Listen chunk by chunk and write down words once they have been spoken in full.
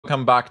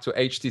welcome back to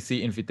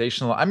HTC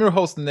Invitational. I'm your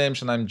host,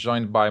 Nimsh, and I'm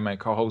joined by my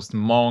co-host,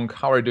 Monk.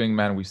 How are you doing,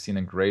 man? We've seen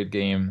a great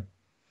game.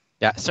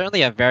 Yeah,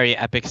 certainly a very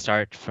epic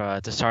start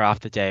to start off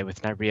the day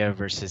with Naria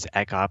versus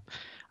Ek0p.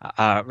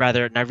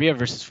 Rather, Naria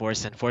versus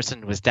Forsen.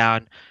 Forsen was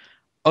down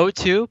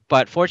 0-2,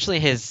 but fortunately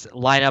his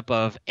lineup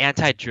of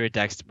anti-Druid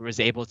decks was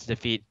able to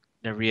defeat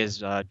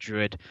Naria's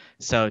Druid.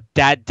 So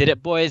Dad did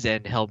it, boys,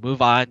 and he'll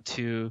move on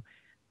to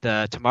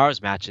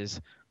tomorrow's matches.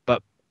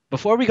 But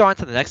before we go on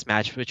to the next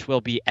match, which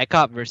will be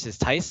Ek0p versus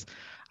Thijs,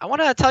 I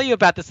want to tell you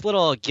about this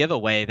little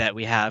giveaway that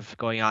we have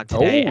going on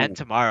today and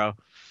tomorrow.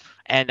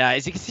 And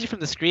as you can see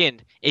from the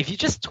screen, if you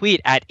just tweet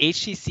at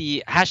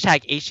HTC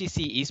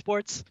 #HTC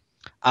Esports,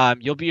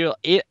 you'll be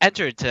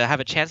entered to have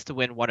a chance to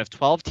win one of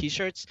 12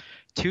 T-shirts,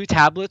 2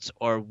 tablets,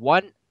 or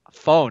 1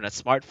 phone, a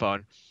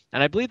smartphone.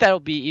 And I believe that will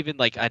be even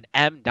like an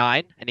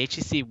M9, an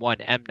HTC One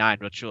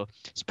M9, which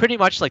is pretty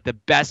much like the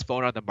best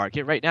phone on the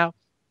market right now.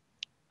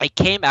 It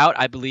came out,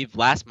 I believe,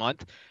 last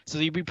month, so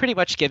you'd be pretty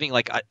much getting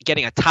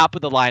a top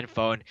of the line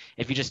phone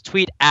if you just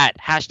tweet at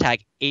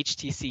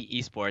 #HTC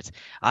Esports.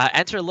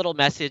 Enter a little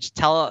message,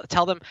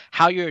 tell them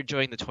how you're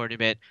enjoying the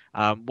tournament.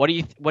 What do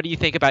you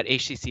think about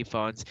HTC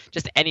phones?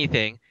 Just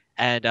anything,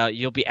 and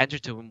you'll be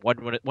entered to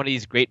one of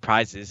these great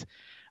prizes.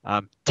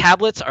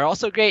 Tablets are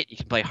also great. You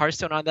can play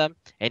Hearthstone on them,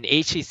 and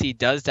HTC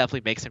does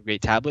definitely make some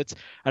great tablets.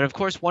 And of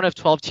course, one of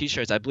 12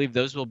 T-shirts. I believe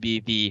those will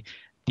be the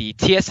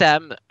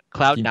TSM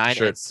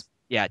Cloud9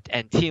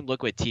 and Team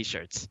Liquid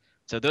T-shirts.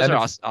 So those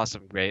are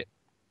awesome, great.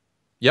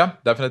 Yeah,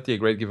 definitely a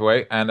great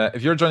giveaway. And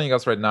if you're joining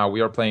us right now, we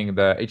are playing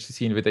the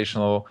HTC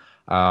Invitational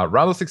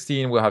round of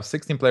 16. We'll have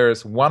 16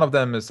 players. One of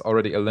them is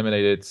already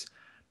eliminated.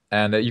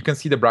 And you can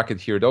see the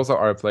bracket here. Those are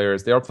our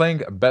players. They are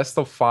playing best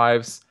of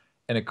 5s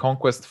in a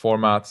conquest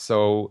format.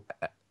 So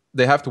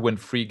they have to win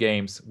 3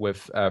 games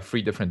with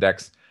 3 different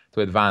decks to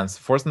advance.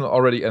 Forsen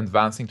already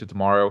advancing to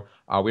tomorrow.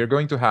 We're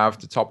going to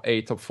have the top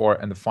 8, top 4,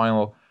 and the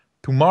final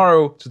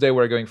today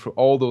we're going through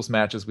all those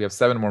matches. We have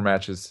 7 more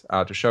matches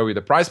to show you.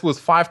 The prize pool is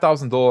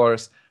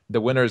 $5,000.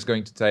 The winner is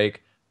going to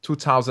take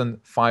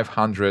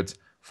 $2,500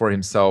 for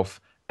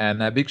himself.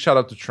 And a big shout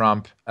out to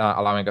Trump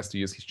allowing us to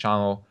use his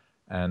channel.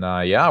 And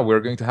yeah, we're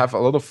going to have a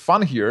lot of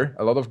fun here,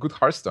 a lot of good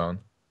Hearthstone.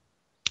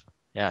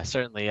 Yeah,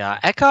 certainly.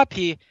 Ek0p,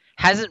 he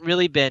hasn't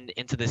really been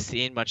into the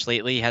scene much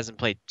lately. He hasn't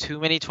played too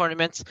many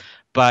tournaments,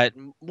 but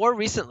most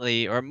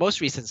recently,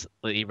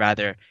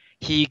 rather,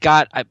 he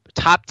got a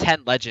top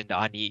 10 legend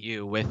on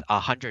EU with a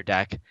Hunter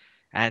deck,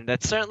 and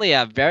that's certainly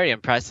very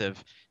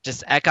impressive.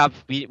 Just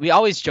Ek0p, we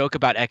always joke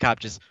about Ek0p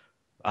just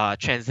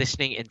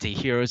transitioning into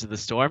Heroes of the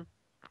Storm,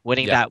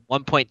 winning that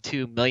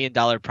 $1.2 million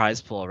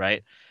prize pool,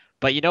 right?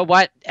 But you know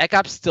what?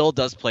 Ek0p still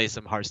does play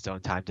some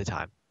Hearthstone time to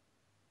time.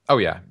 Oh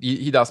yeah,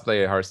 he does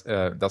play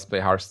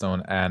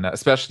Hearthstone, and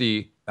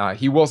especially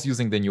he was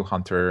using the new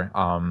Hunter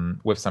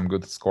with some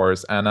good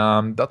scores, and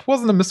that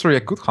wasn't a mystery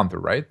a good Hunter,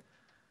 right?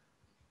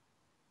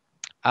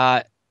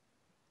 The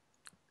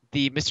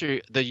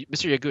Mr.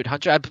 Yagut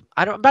Hunter.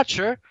 I'm not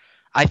sure.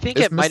 I think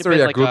it might have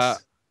been like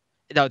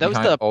no. That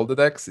was all the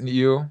decks in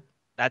EU.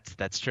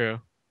 That's true.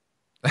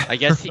 I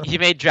guess he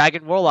made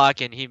Dragon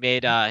Warlock, and he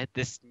made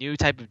this new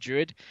type of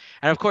Druid,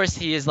 and of course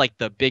he is like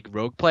the big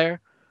rogue player.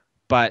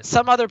 But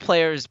some other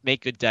players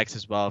make good decks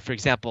as well. For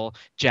example,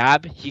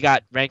 Jab, he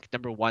got ranked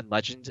 #1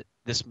 legend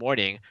this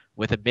morning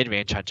with a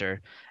mid-range hunter.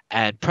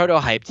 And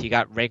Proto-Hyped, he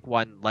got rank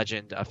 1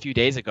 legend a few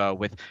days ago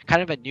with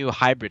kind of a new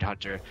hybrid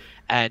hunter.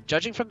 And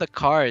judging from the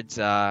cards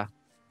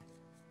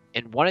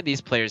in one of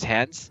these players'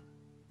 hands,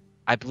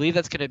 I believe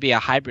that's going to be a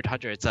hybrid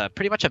hunter. It's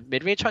pretty much a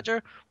mid-range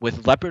hunter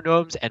with Leopard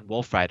Gnomes and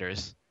Wolf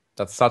Riders.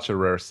 That's such a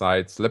rare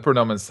sight. Leopard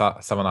Gnome and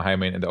Summon a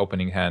Highmane in the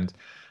opening hand.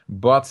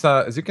 But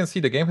as you can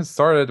see, the game has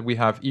started. We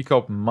have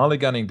Ek0p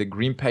mulliganing the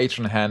Green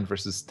Patron hand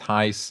versus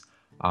Thijs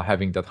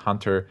having that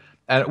Hunter.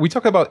 And we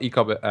talked about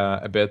Ek0p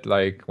a bit,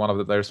 like one of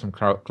the players from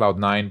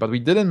Cloud9, but we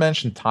didn't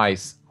mention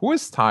Thijs. Who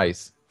is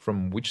Thijs?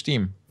 From which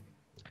team?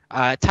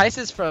 Thijs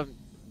is from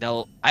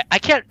I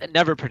can't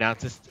never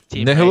pronounce this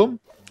team. Nihilum?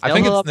 Right? I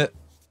think it's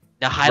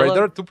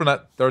Nihilum. Right,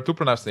 there are two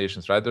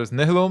pronunciations, right? There's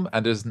Nihilum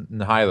and there's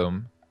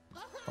Nihilum.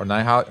 Or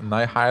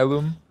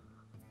Nihilum.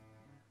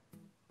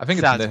 I think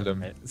it's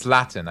Nihilum. Right. It's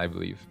Latin, I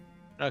believe.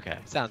 Okay,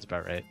 sounds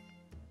about right.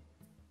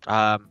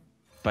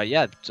 But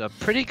yeah, it's a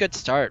pretty good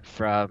start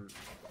from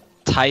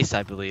Thijs,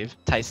 I believe.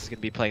 Thijs is going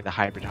to be playing the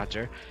hybrid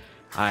hunter.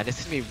 And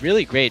it's going to be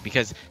really great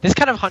because this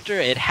kind of hunter,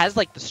 it has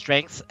like the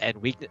strengths and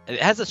weakness.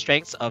 It has the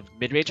strengths of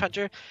mid-range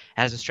hunter, it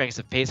has the strengths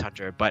of phase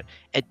hunter, but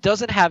it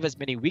doesn't have as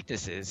many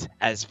weaknesses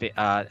as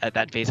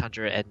that phase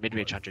hunter and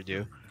mid-range hunter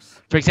do.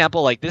 For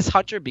example, like this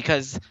hunter,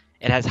 because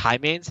it has high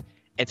mains,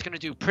 it's going to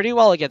do pretty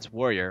well against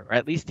Warrior, or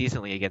at least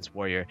decently against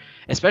Warrior.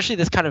 Especially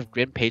this kind of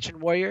Grim Patron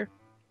Warrior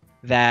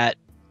that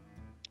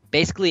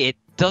basically it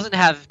doesn't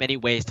have many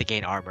ways to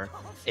gain armor.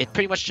 It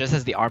pretty much just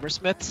has the armor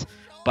smiths,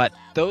 but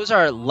those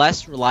are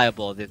less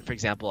reliable than, for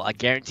example, a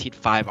guaranteed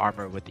 5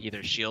 armor with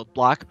either shield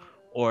block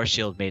or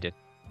shield maiden.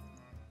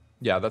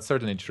 Yeah, that's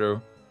certainly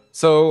true.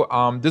 So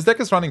this deck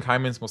is running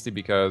Hymanes mostly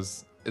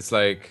because it's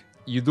like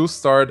you do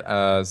start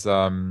as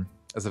a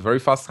very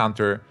fast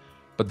hunter.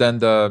 but then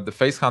the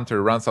face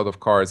hunter runs out of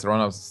cards,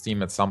 runs out of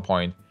steam at some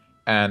point.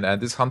 And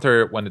this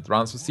hunter, when it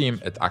runs out of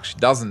steam, it actually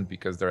doesn't,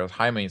 because there are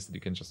high mains that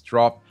you can just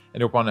drop, and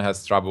your opponent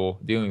has trouble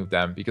dealing with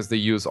them because they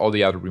use all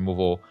the other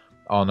removal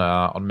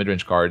on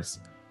mid-range cards.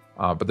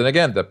 But then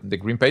again, the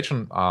Green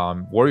Patron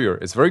Warrior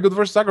is very good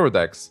versus aggro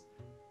decks.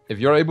 If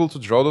you're able to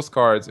draw those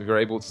cards, if you're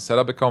able to set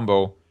up a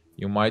combo,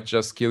 you might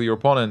just kill your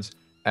opponent.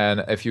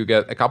 And if you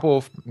get a couple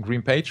of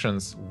Green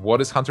Patrons,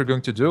 what is Hunter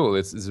going to do?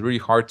 It's really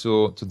hard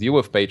to deal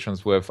with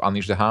Patrons with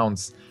Unleash the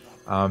Hounds.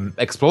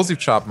 Explosive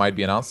Trap might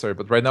be an answer,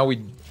 but right now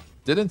we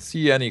didn't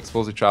see any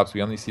Explosive Traps.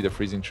 We only see the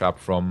Freezing Trap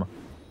from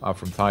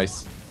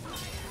Thijs.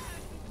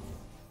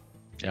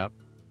 Yep.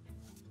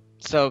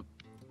 So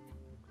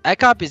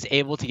Ek0p is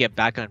able to get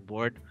back on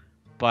board,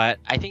 but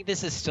I think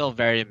this is still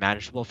very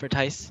manageable for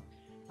Thijs.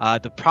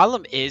 The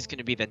problem is going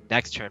to be the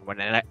next turn when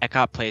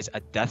Ek0p plays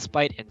a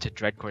Deathbite into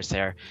Dread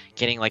Corsair,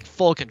 getting like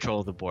full control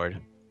of the board.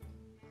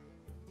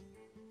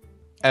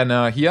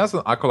 And he has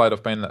an Acolyte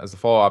of Pain as a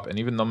follow-up, and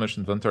even Nomish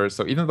Inventor,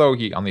 so even though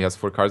he only has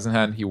 4 cards in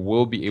hand, he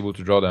will be able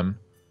to draw them.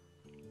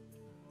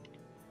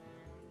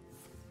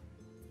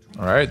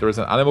 Alright, there's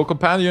an Animal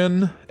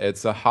Companion.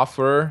 It's a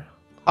Huffer.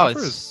 Oh,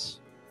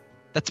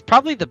 that's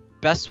probably the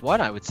best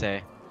one, I would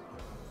say.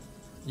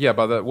 Yeah,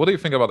 but what do you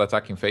think about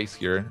attacking face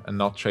here and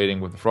not trading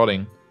with the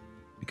Frothing?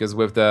 Because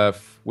with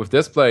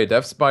this play,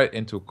 Deathbite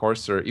into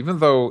Corsair, even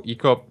though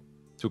Ek0p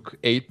took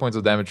 8 points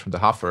of damage from the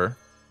Huffer,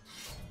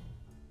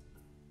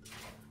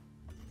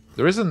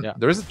 there is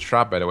a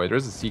trap, by the way. There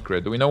is a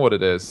secret. Do we know what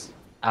it is?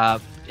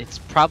 It's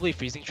probably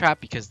Freezing Trap,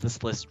 because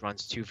this list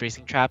runs 2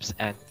 Freezing Traps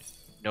and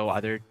no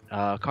other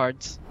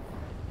cards.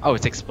 Oh,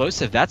 it's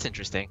Explosive. That's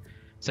interesting.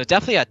 So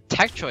definitely a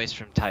tech choice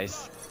from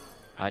Thijs.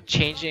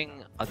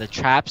 Changing the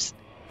traps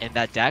in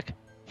that deck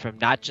from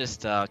not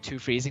just 2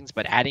 Freezings,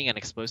 but adding an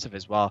Explosive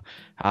as well.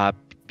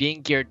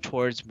 Being geared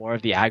towards more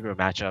of the aggro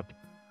matchup.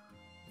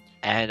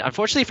 And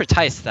unfortunately for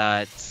Thijs,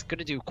 that's going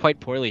to do quite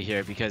poorly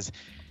here, because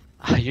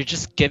you're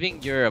just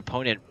giving your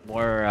opponent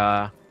more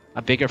a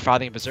bigger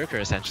Frothing Berserker,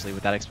 essentially,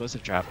 with that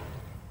Explosive Trap.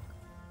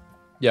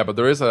 Yeah, but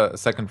there is a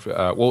second...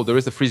 well, there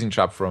is a Freezing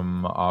Trap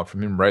from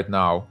him right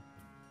now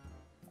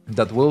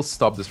that will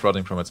stop this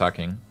Frothing from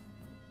attacking.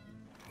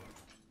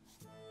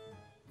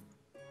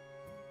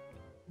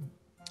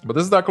 But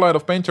this is the Acolyte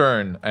of Pain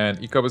turn, and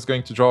Ek0p is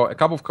going to draw a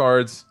couple of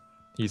cards.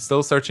 He's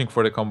still searching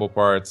for the combo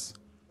parts.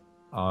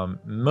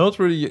 Not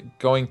really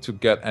going to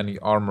get any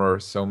armor,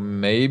 so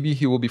maybe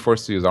he will be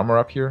forced to use armor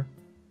up here.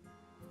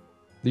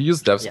 Do you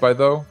use Deathbite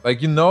though?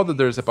 Like, you know that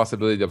there's a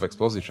possibility of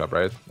Explosive Trap,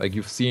 right? Like,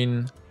 you've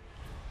seen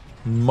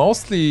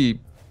mostly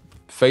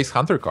face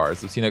Hunter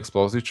cards. You've seen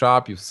Explosive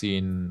Trap, you've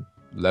seen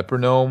Leper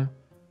Gnome.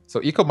 So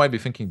Ek0p might be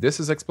thinking this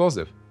is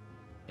explosive.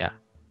 Yeah.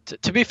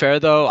 To be fair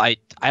though, I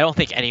don't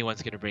think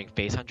anyone's going to bring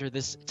Face Hunter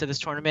to this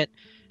tournament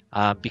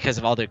because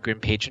of all the Grim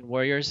Patron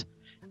Warriors.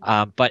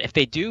 But if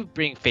they do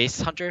bring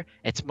Face Hunter,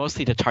 it's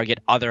mostly to target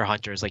other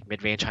hunters like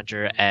Mid-Range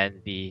Hunter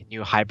and the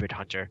new Hybrid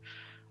Hunter.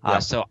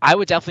 So I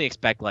would definitely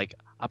expect like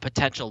a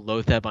potential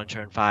Loatheb on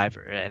turn 5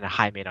 and a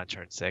High Mane on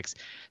turn 6.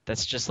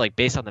 That's just like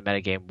based on the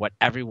metagame, what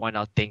everyone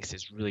else thinks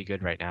is really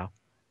good right now.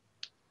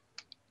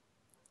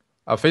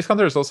 Face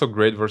Hunter is also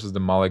great versus the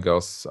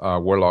Malygos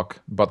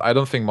Warlock, but I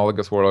don't think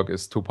Malygos Warlock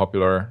is too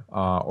popular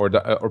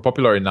or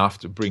popular enough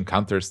to bring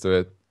counters to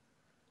it.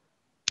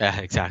 Yeah,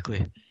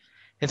 exactly.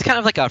 It's kind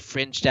of like a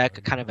fringe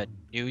deck, kind of a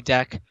new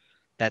deck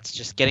that's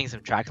just getting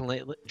some traction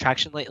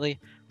lately.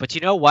 But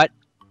you know what?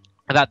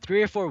 About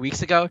 3 or 4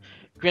 weeks ago,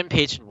 Grim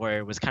Patron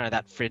Warrior was kind of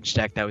that fringe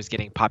deck that was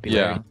getting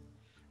popularity.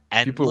 Yeah.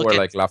 And people were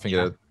like laughing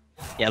at it.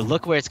 Yeah,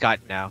 look where it's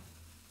gotten now.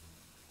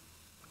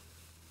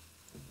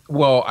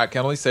 Well, I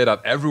can only say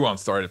that everyone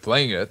started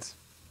playing it.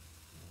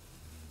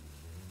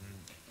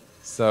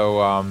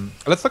 So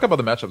let's talk about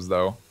the matchups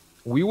though.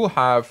 We will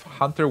have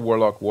Hunter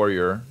Warlock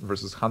Warrior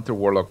versus Hunter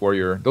Warlock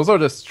Warrior. Those are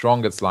the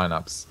strongest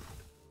lineups,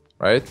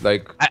 right?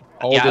 Like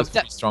all the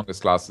 3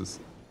 strongest classes.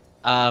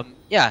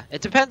 Yeah,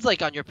 it depends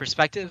like on your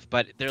perspective,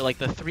 but they're like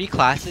the 3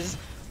 classes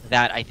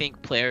that I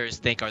think players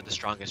think are the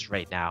strongest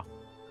right now.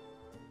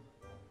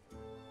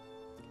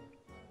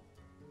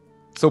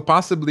 So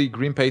possibly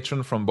Green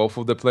Patron from both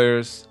of the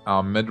players,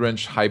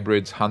 mid-range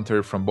Hybrid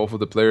Hunter from both of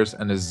the players,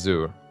 and a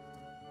Zoo.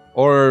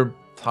 Or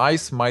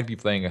Thijs might be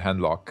playing a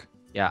Handlock.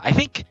 Yeah, I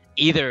think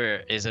either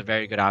is a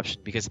very good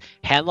option because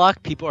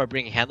Handlock, people are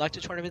bringing Handlock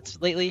to tournaments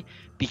lately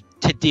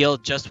to deal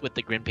just with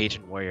the Grim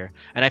Patron Warrior.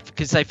 And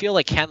because I feel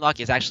like Handlock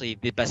is actually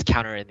the best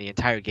counter in the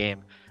entire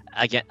game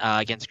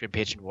against Grim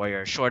Patron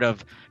Warrior, short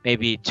of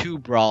maybe 2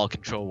 Brawl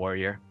Control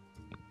Warrior.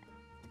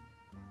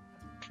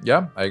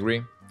 Yeah, I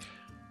agree.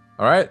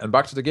 Alright, and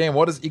back to the game.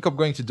 What is Ek0p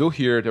going to do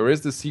here? There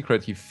is the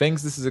secret. He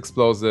thinks this is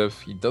explosive.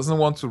 He doesn't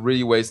want to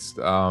really waste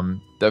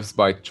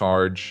Deathbite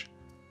charge.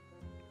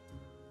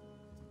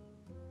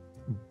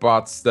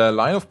 But the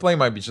line of play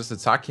might be just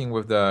attacking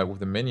with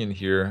the minion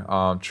here.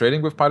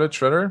 Trading with Pilot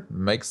Shredder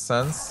makes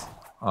sense.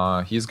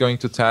 He's going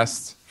to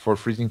test for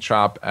Freezing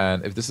Trap,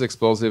 and if this is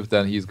explosive,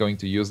 then he's going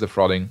to use the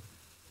Frothing.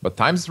 But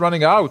time's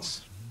running out.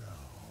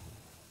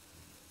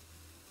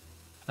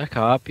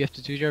 Ek0p, you have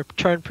to do your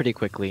turn pretty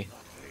quickly.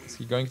 Is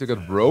he going to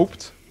get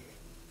roped?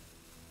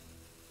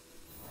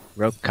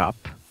 Rope cup.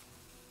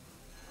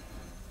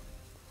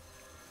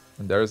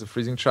 And there is a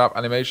freezing trap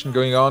animation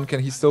going on. Can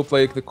he still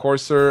play the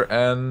Courser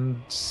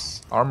and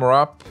armor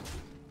up?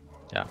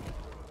 Yeah.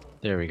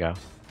 There we go.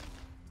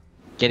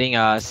 Getting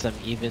some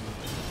even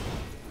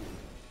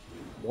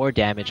more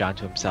damage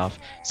onto himself.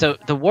 So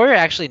the warrior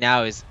actually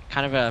now is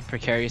kind of a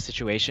precarious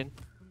situation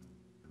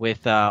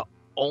with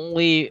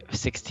only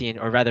 16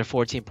 or rather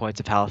 14 points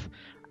of health.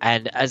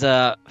 And as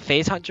a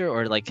phase hunter,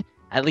 or like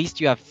at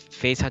least you have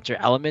phase hunter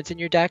elements in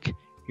your deck,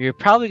 you're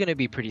probably going to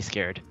be pretty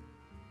scared.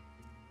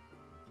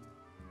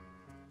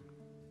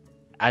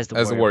 As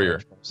a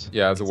warrior.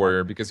 Yeah, as a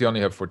warrior, because you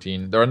only have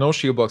 14. There are no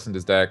shield blocks in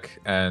this deck,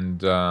 and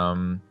there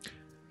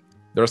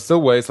are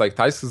still ways, like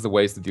Thijs is the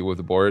ways to deal with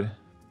the board.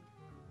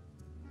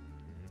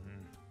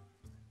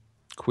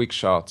 Quick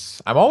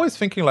shots. I'm always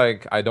thinking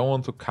like I don't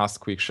want to cast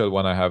quick shot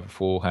when I have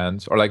full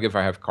hand, or like if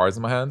I have cards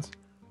in my hand.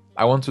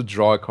 I want to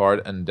draw a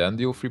card and then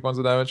deal 3 points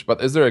of damage.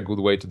 But is there a good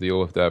way to deal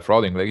with the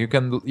frauding? Like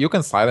you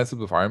can silence it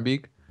with Iron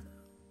Beak,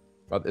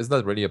 but is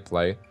that really a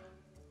play?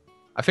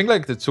 I think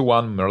like the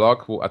 2/1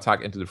 Murloc will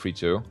attack into the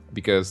 3/2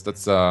 because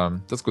that's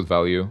good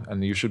value,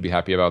 and you should be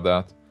happy about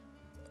that.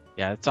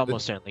 Yeah, it's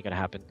almost certainly gonna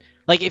happen.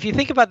 Like if you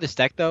think about this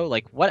deck though,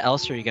 like what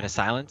else are you gonna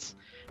silence?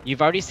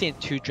 You've already seen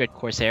 2 Dread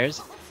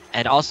Corsairs.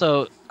 And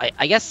also,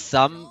 I guess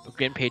some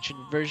Grim Patron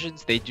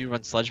versions, they do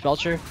run Sludge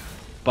Belcher,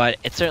 but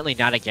it's certainly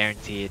not a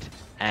guaranteed.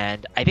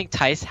 And I think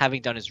Thijs,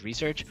 having done his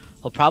research,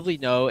 he'll probably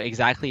know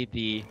exactly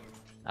the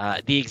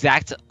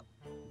exact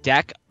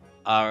deck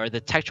or the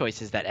tech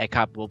choices that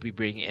Ek0p will be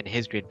bringing in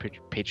his Grim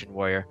Patron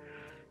warrior.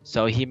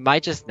 So he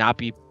might just not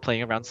be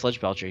playing around Sludge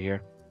Belcher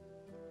here.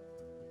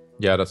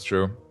 Yeah, that's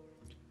true.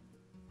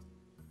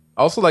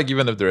 Also, like,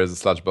 even if there is a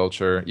Sludge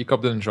Belcher,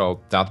 Ek0p didn't draw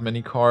that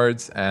many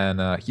cards, and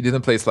he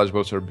didn't play Sludge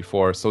Belcher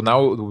before, so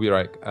now it will be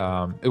like,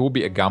 it will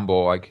be a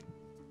gamble, like,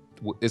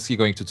 is he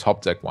going to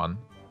top deck one?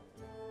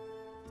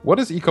 What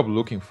is Ek0p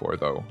looking for,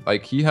 though?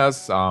 Like, he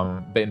has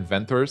the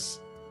Inventors.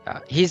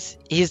 He's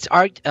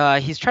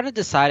trying to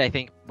decide, I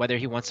think, whether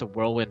he wants a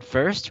Whirlwind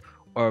first,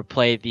 or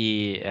play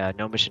the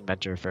Gnomish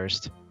Inventor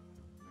first.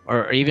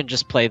 Or even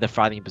just play the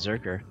Frothing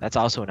Berserker. That's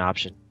also an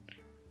option.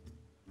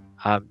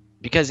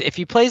 Because if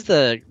he plays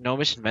the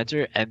Gnomish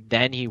Inventor and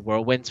then he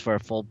Whirlwinds for a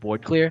full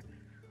board clear,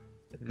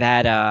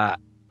 that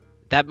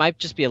might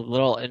just be a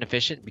little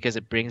inefficient because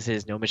it brings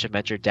his Gnomish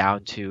Inventor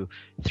down to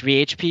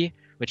 3 HP,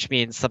 which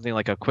means something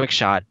like a Quick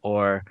Shot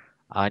or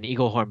an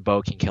Eaglehorn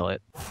Bow can kill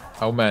it.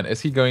 Oh man, is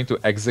he going to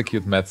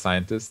execute Mad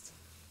Scientist?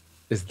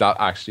 Is that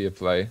actually a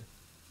play?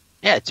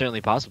 Yeah, it's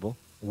certainly possible.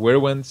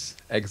 Whirlwind,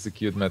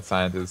 execute Mad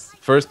Scientist.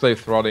 First play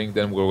Throttling,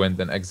 then Whirlwind,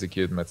 then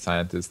execute Mad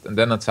Scientist, and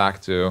then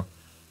attack to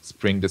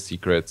spring the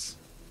secrets.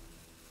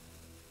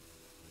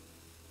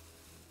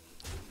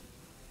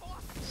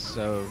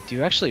 So, do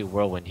you actually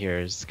Whirlwind here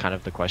is kind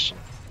of the question.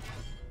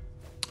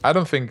 I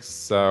don't think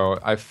so.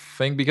 I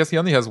think because he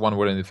only has one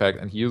Whirlwind effect,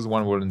 and he used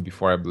one Whirlwind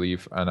before, I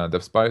believe, and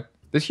Death Spite.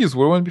 Did he use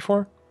Whirlwind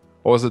before?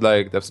 Or was it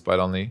like Death Spite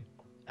only?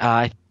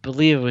 I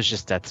believe it was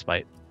just Death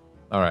Spite.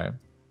 Alright.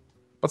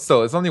 But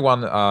still, it's only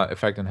one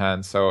effect in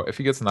hand, so if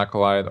he gets an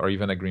Acolyte or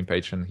even a Green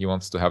Patron, he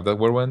wants to have that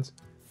Whirlwind.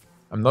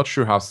 I'm not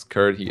sure how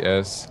scared he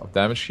is of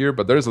damage here,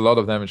 but there's a lot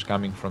of damage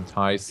coming from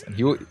Thijs, and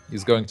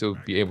he's going to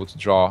be able to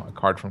draw a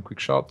card from Quick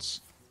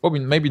Shots. Well,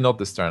 maybe not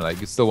this turn, like,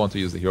 you still want to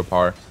use the hero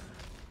power.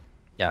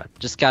 Yeah,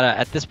 just gotta,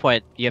 at this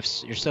point, you're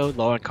so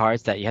low on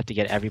cards that you have to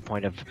get every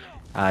point of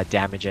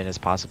damage in as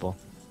possible.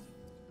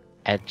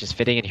 And just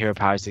fitting in hero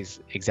powers is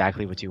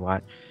exactly what you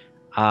want.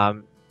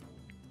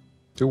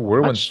 Do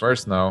Whirlwind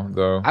first now,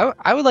 though.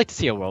 I would like to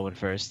see a Whirlwind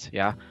first,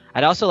 yeah.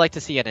 I'd also like to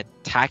see an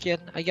attack in,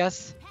 I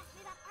guess.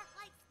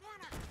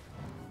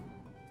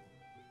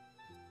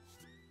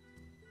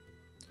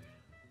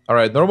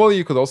 Alright, normally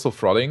you could also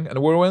Throttling and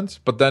Whirlwind,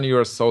 but then you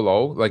are so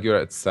low, like you're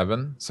at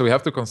 7. So we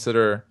have to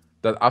consider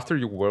that after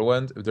you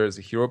Whirlwind, if there's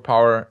a hero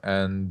power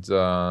and...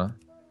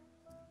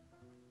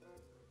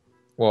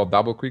 well,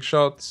 double Quick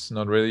Shots,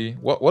 not really.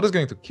 What is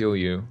going to kill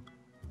you?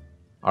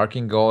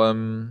 Arcing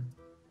Golem...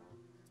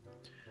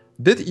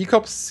 Did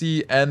Ek0p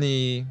see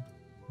any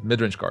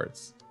mid-range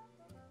cards?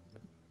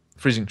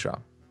 Freezing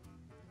Trap.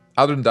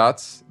 Other than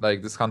that,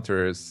 like, this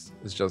hunter is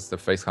just a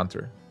face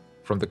hunter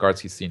from the cards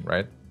he's seen,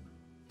 right?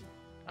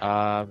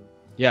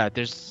 Yeah,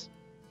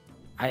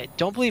 I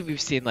don't believe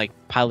we've seen like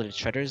piloted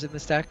shredders in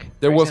this deck.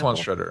 There was one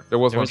shredder. There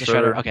was one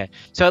shredder. Okay,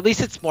 so at least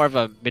it's more of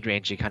a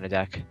mid-rangey kind of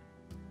deck.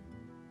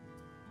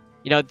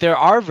 You know, there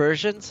are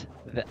versions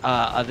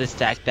of this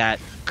deck that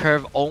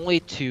curve only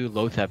to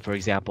Lotheb, for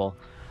example.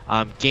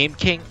 Game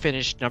King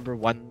finished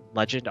 #1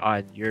 legend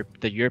on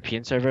the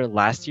European server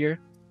last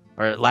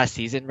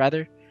season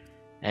rather,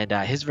 and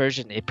his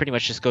version, it pretty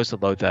much just goes to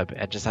Lotheb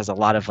and just has a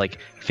lot of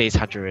like face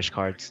hunter-ish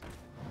cards.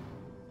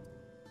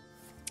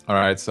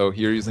 Alright, so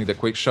here using the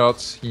Quick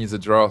Shot, he needs to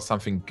draw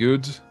something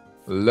good.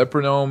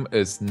 Lepronome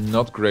is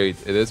not great.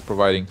 It is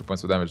providing 2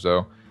 points of damage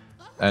though.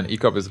 And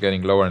Ek0p is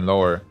getting lower and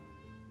lower.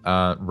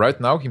 Right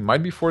now, he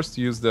might be forced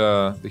to use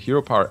the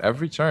hero power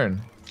every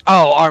turn.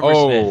 Oh, Armor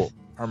Oh, Smith.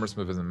 Armor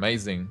Smith is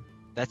amazing.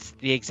 That's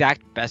the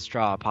exact best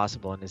draw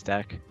possible in his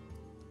deck.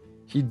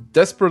 He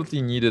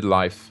desperately needed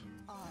life.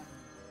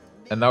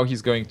 And now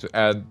he's going to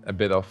add a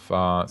bit of...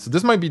 so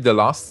this might be the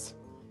last...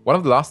 one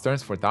of the last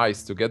turns for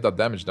Thijs to get that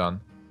damage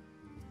done.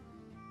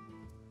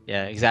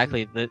 Yeah,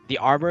 exactly. The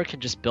armor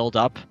can just build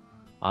up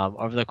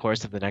over the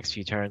course of the next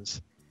few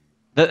turns.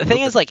 The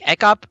thing is, like,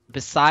 Ek0p,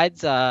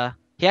 besides...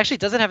 he actually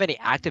doesn't have any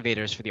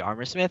activators for the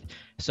Armor Smith,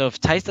 so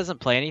if Thijs doesn't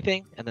play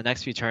anything in the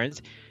next few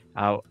turns,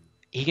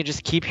 he can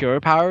just keep hero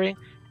powering,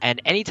 and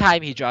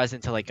anytime he draws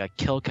into like a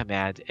kill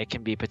command, it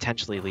can be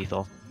potentially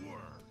lethal.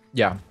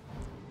 Yeah.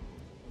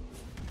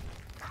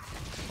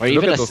 Or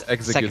even a those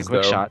second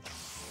quick shot.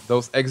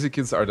 Those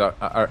executes are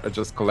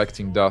just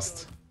collecting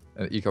dust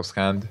in Ek0p's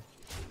hand.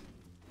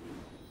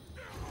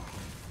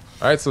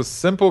 Alright, so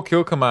simple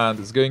kill command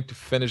is going to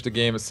finish the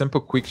game. A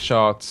simple quick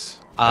shot.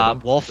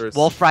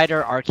 Wolf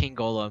Rider, Arcane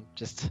Golem,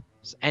 just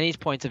any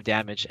points of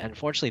damage. And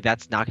unfortunately,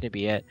 that's not going to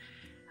be it.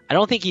 I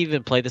don't think you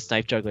even play the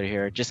Snipe Juggler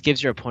here. It just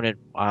gives your opponent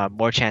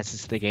more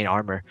chances to gain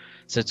armor.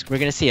 So we're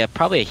going to see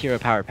probably a hero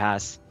power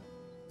pass.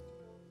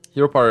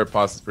 Hero power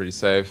pass is pretty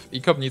safe.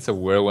 Ek0p needs a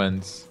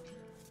Whirlwind.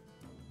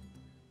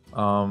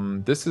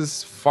 This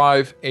is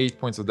 8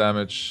 points of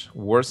damage.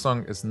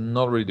 Warsong is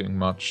not really doing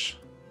much.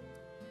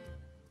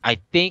 I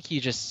think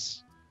you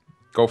just...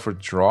 go for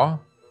draw?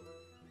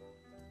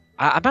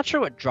 I'm not sure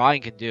what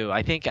drawing can do.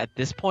 I think at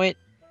this point,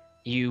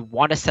 you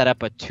want to set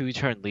up a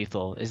 2-turn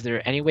lethal. Is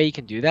there any way you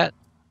can do that?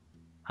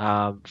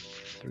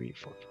 3, 4,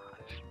 5.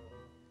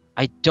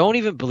 I don't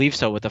even believe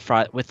so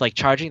with like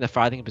charging the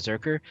Frothing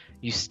Berserker.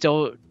 You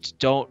still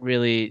don't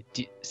really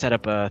set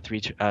up a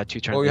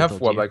 2-turn. Well, you have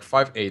what, like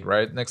 5-8,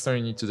 right? Next turn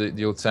you need to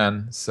deal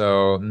 10.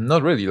 So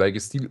not really. Like you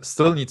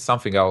still need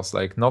something else.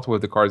 Like not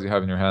with the cards you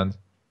have in your hand.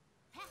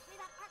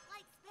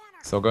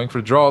 So going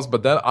for draws,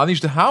 but then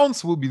Unleash the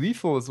Hounds will be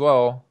lethal as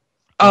well.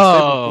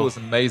 Oh, is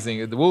amazing.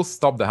 It will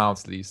stop the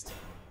Hounds at least.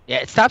 Yeah,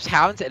 it stops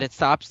Hounds and it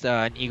stops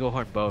an Eagle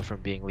Horn Bow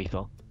from being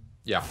lethal.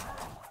 Yeah.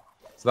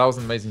 So that was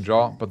an amazing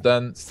draw. But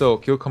then still,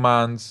 kill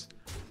commands,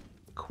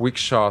 quick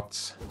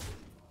shot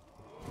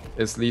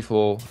is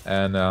lethal.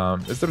 And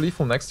is there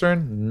lethal next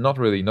turn? Not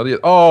really, not yet.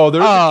 Oh,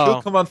 there's a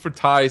kill command for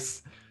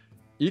Thijs.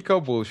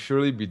 Ek0p will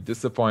surely be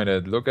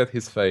disappointed. Look at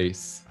his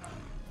face.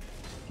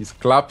 He's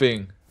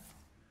clapping.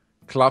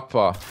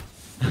 Klappa.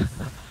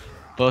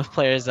 Both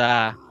players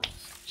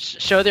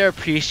show their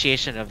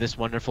appreciation of this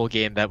wonderful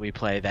game that we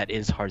play that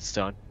is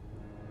Hearthstone.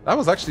 That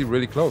was actually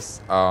really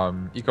close.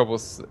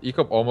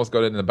 Ek0p almost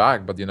got it in the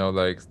bag, but you know,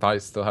 like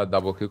Thijs still had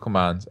double kill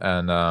command,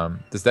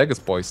 and this deck is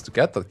poised to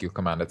get that kill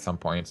command at some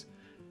point.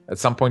 At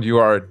some point, you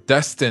are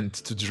destined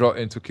to draw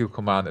into kill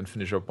command and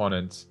finish your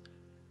opponent.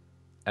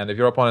 And if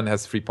your opponent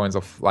has 3 points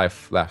of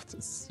life left,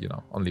 it's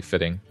only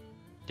fitting.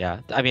 Yeah,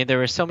 I mean there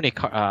were so many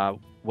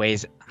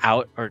ways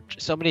out, or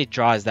so many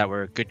draws that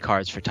were good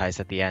cards for Thijs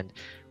at the end.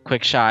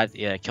 Quick shot,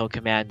 yeah, kill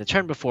command. The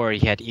turn before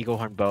he had Eagle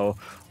Horn Bow,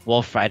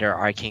 Wolf Rider,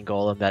 Arcane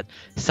Golem. That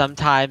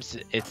sometimes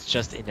it's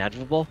just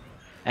inevitable.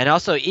 And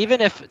also,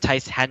 even if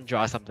Thijs hadn't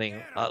drawn something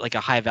like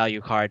a high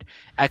value card,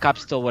 Ek0p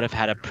still would have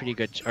had a pretty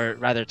good, or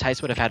rather,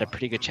 Thijs would have had a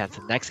pretty good chance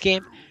in the next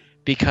game,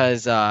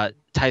 because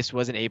Thijs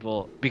wasn't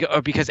able,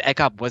 because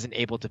Ek0p wasn't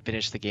able to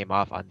finish the game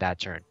off on that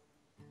turn.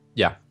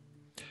 Yeah.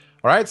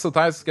 All right, so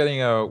Thijs is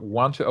getting a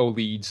 1-0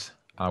 lead,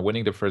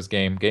 winning the first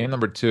game. Game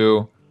number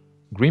 2.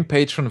 Green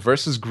Patron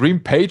versus Green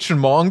Patron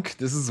Monk.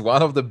 This is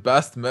one of the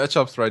best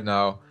matchups right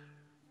now.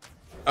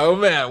 Oh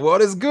man,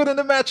 what is good in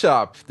the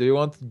matchup? Do you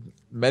want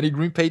many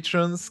Green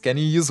Patrons? Can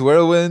you use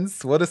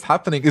Whirlwinds? What is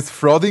happening? Is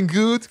Frothing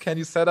good? Can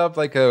you set up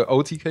like a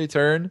OTK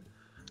turn?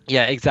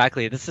 Yeah,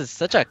 exactly. This is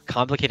such a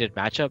complicated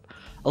matchup.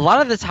 A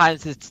lot of the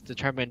times it's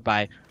determined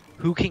by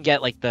who can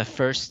get like the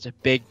first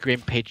big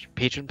Green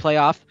Patron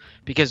playoff,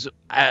 because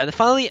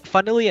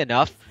funnily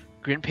enough,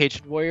 Green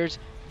Patron Warriors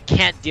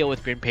can't deal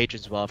with Green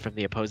Patrons well from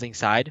the opposing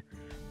side.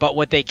 But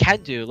what they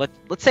can do,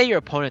 let's say your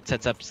opponent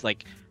sets up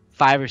like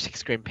 5 or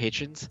 6 Green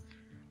Patrons,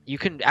 you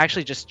can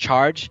actually just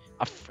charge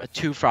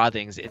 2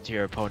 Frothings into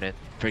your opponent,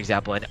 for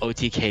example, and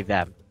OTK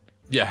them.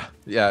 Yeah,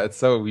 it's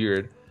so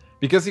weird.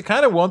 Because you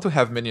kind of want to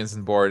have minions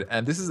on board,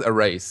 and this is a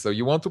race, so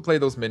you want to play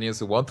those minions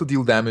who want to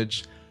deal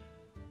damage.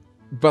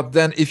 But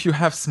then if you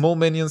have small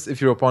minions,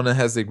 if your opponent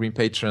has the Green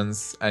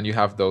Patrons, and you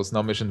have those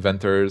non-mission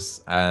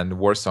Venters and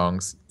War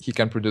Songs, he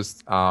can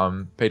produce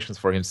Patrons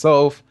for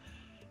himself.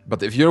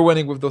 But if you're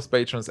winning with those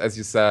Patrons, as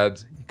you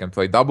said, you can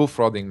play double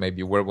Frothing,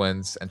 maybe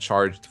Whirlwinds, and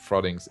charged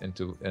Frothings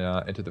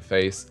into the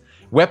face.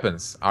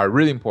 Weapons are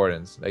really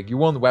important. Like, you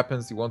want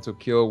weapons, you want to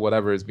kill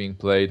whatever is being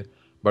played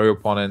by your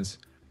opponent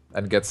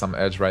and get some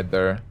edge right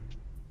there.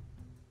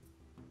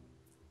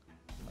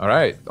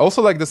 Alright,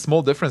 also like the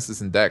small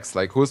differences in decks,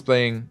 like who's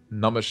playing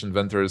Nomish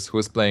Inventors,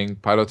 who's playing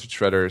Piloted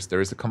Shredders. There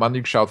is a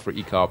Commanding Shout for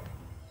Ek0p.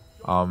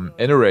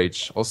 Inner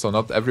Rage, also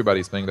not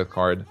everybody's playing that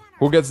card.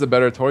 Who gets the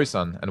better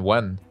Torisan and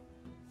when?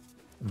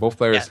 Both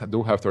players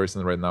do have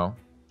Torisan right now.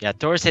 Yeah,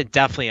 Torisan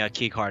definitely a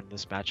key card in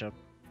this matchup.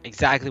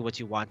 exactly what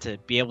you want to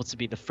be able to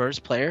be the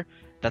first player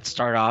that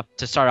start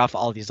off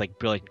all these like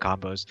brilliant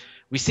combos.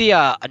 We see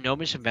a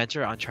Gnomish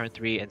Inventor on turn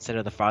 3 instead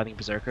of the Frothing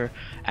Berserker,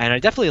 and I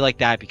definitely like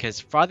that because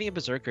Frothing and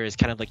Berserker is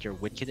kind of like your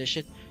win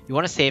condition. You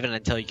want to save it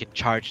until you can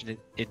charge it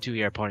into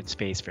your opponent's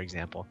space, for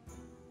example.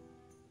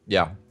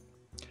 Yeah.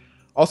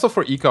 Also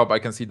for Ek0p, I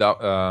can see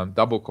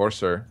double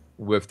Courser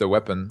with the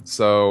weapon.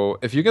 So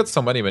if you get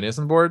so many minions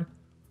on board,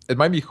 it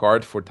might be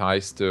hard for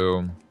Thijs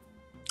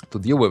to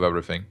deal with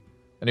everything.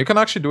 And you can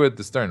actually do it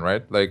this turn,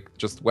 right? Like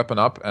just weapon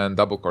up and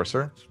double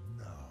Courser.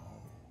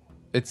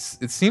 It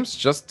seems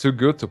just too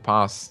good to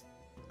pass.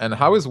 And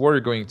how is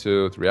Warrior going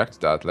to react to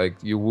that? Like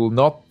you will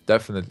not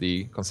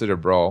definitely consider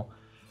Brawl.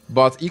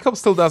 But Ek0p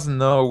still doesn't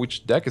know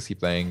which deck is he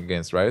playing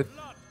against, right?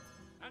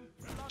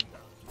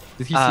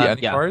 Did he see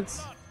any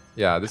cards?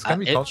 Yeah, this can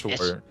be Control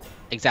Warrior.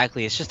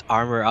 Exactly, it's just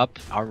armor up,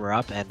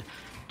 and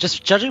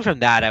just judging from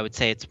that, I would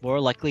say it's more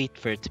likely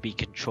for it to be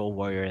Control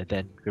Warrior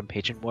than Grim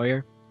Patron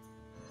Warrior.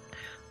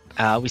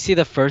 We see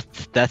the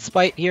first Death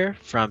Spite here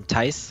from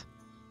Thijs,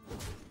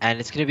 and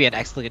it's going to be an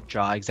excellent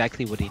draw,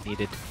 exactly what he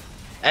needed.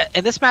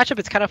 In this matchup,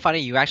 it's kind of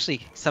funny.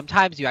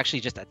 Sometimes you actually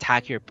just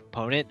attack your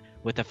opponent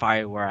with the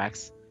Fire War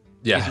Axe.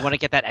 Yeah. Because you want to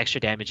get that extra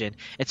damage in.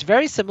 It's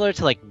very similar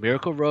to like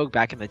Miracle Rogue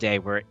back in the day,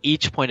 where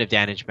each point of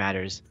damage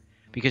matters.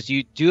 Because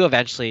you do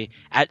eventually,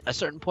 at a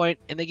certain point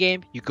in the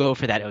game, you go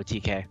for that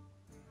OTK.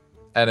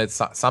 And it's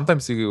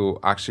sometimes you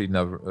actually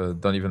never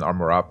don't even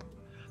armor up.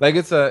 Like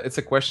it's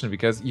a question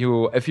because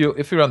if you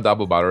run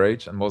double Battle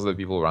Rage, and most of the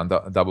people run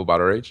double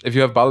Battle Rage, if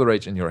you have Battle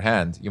Rage in your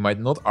hand, you might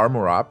not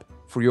armor up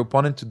for your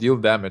opponent to deal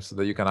damage so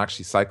that you can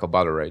actually cycle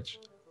Battle Rage.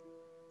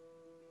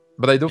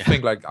 But I do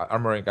think like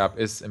armoring up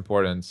is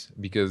important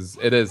because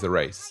it is a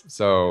race.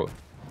 So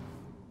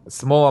a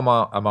small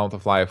amount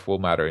of life will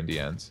matter in the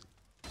end.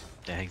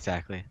 Yeah,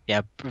 exactly.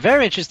 Yeah,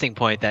 very interesting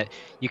point that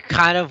you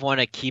kind of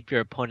want to keep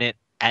your opponent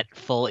at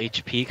full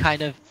HP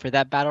kind of for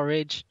that Battle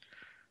Rage.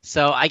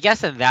 So I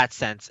guess in that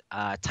sense,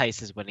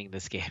 Thijs is winning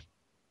this game.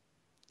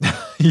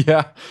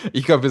 Yeah,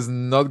 Ek0p is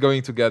not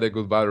going to get a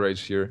good Battle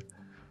Rage here.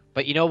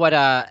 But you know what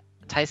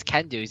Thijs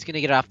can do? He's going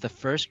to get off the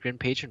first Grim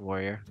Patron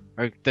Warrior,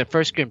 or the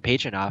first Grim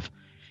Patron off.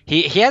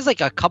 He has like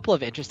a couple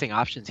of interesting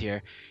options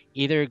here.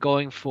 Either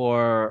going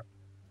for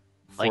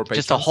like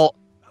just a whole...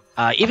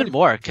 even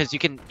more, because you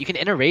can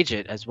interrage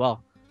it as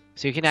well.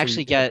 So you can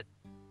actually get...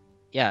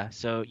 Yeah,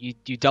 so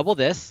you double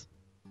this,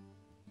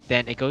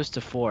 then it goes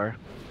to 4.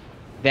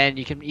 Then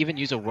you can even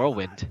use a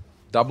Whirlwind.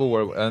 Double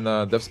Whirlwind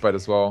and Death Spite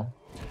as well.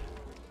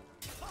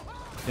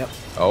 Yep.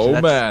 Oh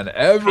so man,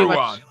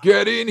 everyone,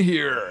 get in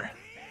here!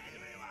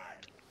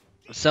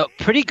 So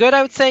pretty good,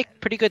 I would say.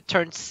 Pretty good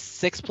turn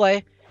 6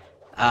 play.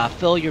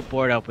 Fill your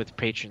board up with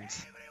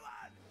patrons.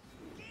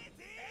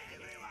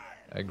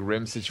 A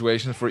grim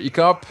situation for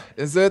Ek0p,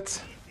 is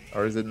it?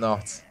 Or is it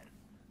not?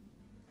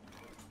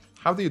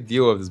 How do you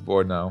deal with this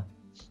board now?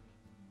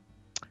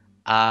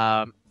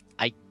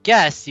 I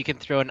guess you can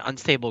throw an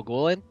Unstable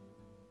Ghoul in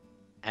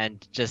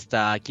and just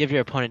give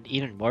your opponent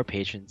even more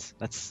patrons.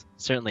 That's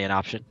certainly an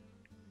option.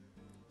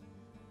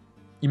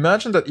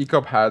 Imagine that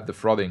Ek0p had the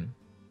Frothing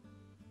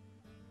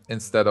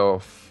instead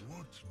of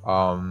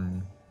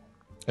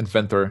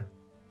Inventor.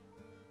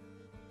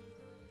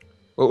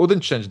 Well, it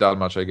wouldn't change that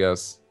much, I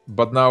guess.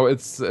 But now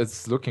it's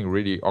looking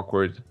really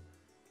awkward.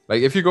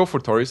 Like, if you go for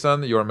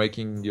Torisan, you are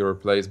making your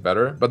plays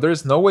better. But there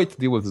is no way to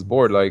deal with this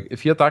board. Like,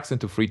 if he attacks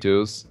into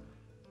 3/2s,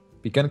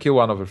 he can kill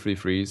one of the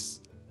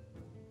 3/3s.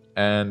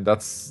 And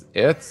that's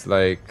it.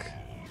 Like,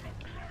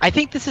 I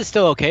think this is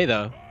still okay,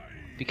 though.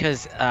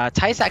 Because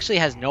Thijs actually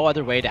has no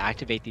other way to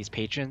activate these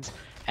patrons.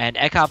 And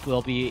Ek0p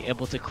will be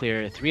able to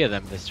clear 3 of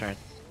them this turn.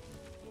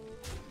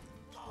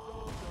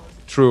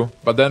 True.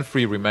 But then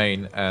 3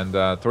 remain. And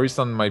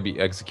Torisan might be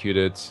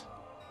executed.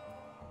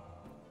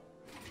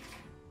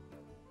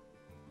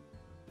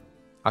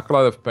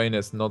 Acolyte of Pain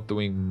is not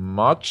doing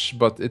much,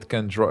 but it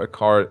can draw a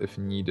card if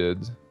needed.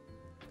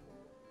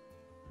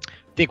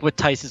 I think what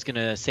Thijs is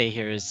gonna say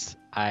here is,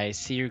 I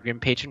see your Grim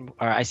Patron,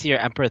 or I see your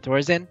Emperor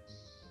Thorazin,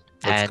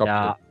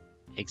 and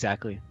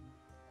exactly.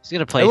 He's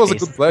gonna play. It was a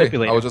good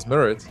play. I will just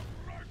mirror it.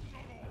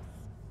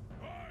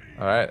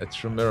 All right, a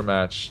true mirror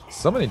match.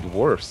 So many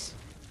dwarfs.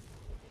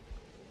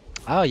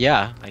 Oh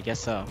yeah, I guess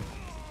so.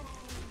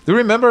 Do you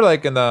remember,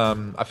 like in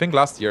I think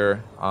last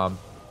year,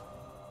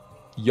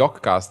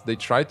 Yokkcast, they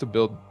tried to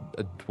build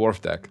a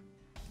dwarf deck,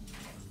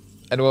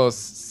 and it was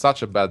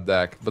such a bad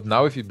deck. But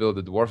now, if you build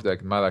a dwarf deck,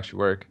 it might actually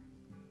work.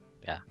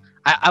 Yeah,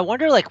 I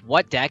wonder like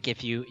what deck,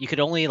 if you could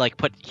only like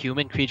put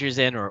human creatures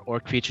in, or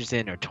orc creatures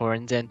in, or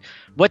taurens in,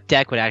 what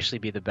deck would actually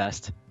be the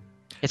best?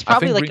 It's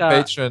probably I think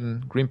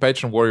like Green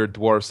Patron Warrior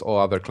dwarfs all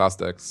other class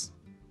decks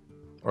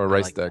or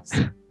race decks.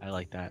 I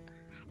like that.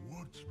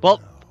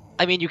 Well,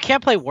 I mean, you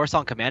can't play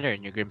Warsong Commander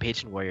in your Grim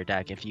Patron Warrior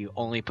deck if you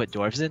only put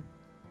dwarves in.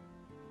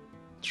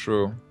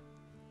 True.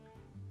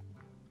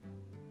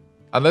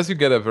 Unless you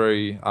get a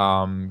very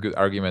good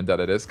argument that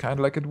it is kind of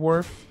like a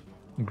dwarf,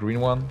 green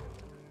one.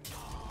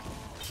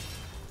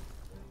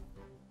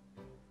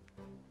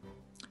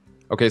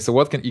 Okay, so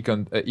what can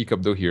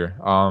Ek0p do here?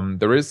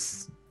 There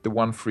is the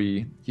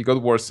 1-free. He got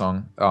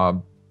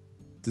Warsong.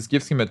 This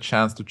gives him a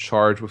chance to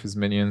charge with his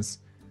minions,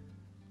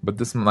 but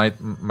this might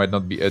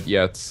not be it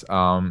yet.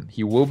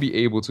 He will be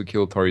able to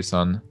kill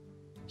Torisan.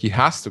 He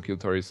has to kill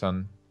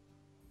Torisan.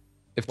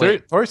 If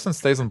Torisan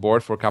stays on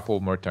board for a couple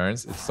more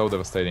turns, it's so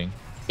devastating.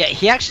 Yeah,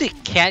 he actually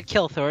can't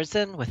kill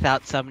Thorson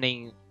without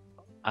summoning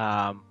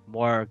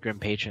more Grim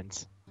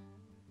Patrons.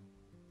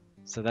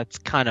 So that's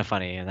kind of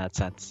funny in that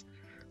sense.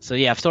 So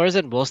yeah,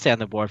 Thorson will stay on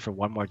the board for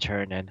one more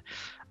turn, and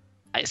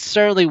I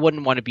certainly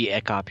wouldn't want to be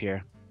Ek0p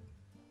here.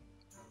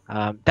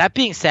 That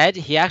being said,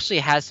 he actually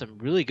has some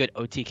really good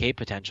OTK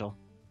potential.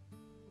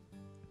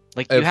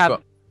 Like you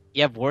have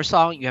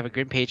Warsong, you have a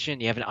Grim Patron,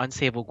 you have an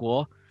Unstable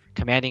Ghoul,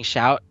 Commanding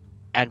Shout,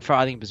 and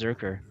Frothing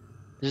Berserker.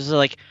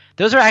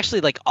 Those are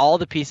actually like all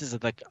the pieces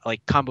of the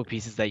like combo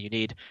pieces that you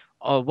need.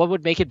 What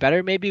would make it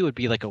better maybe would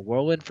be like a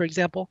Whirlwind, for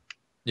example.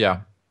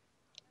 Yeah.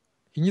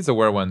 He needs a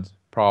Whirlwind,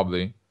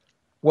 probably.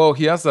 Well,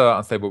 he has an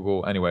Unstable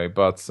Ghoul anyway,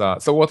 but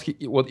so what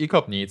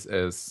Ek0p needs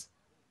is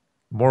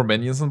more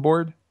minions on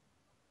board,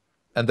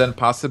 and then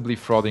possibly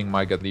Frothing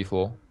might get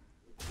lethal.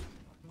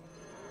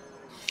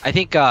 I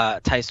think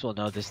Thijs will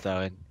know this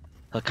though, and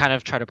he'll kind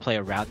of try to play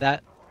around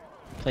that.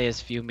 Play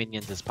as few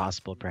minions as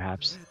possible,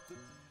 perhaps.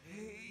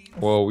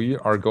 Well, we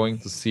are going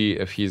to see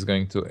if he's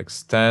going to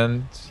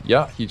extend.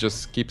 Yeah, he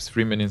just keeps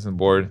 3 minions on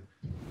board.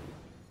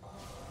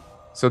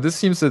 So this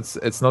seems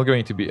it's not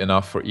going to be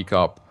enough for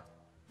Ek0p.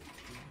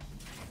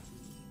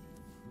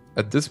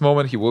 At this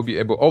moment, he will be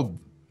able... Oh,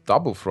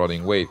 double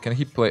Frothing. Wait, can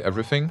he play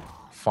everything?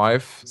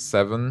 5,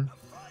 7...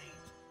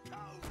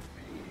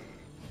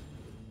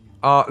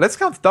 let's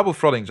count double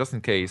Frothing just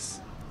in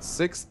case.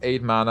 6,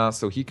 8 mana,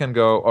 so he can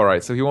go...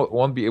 Alright, so he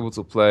won't be able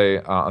to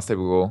play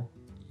Unstable Ghoul.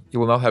 He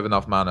will not have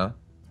enough mana.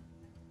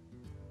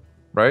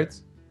 Right?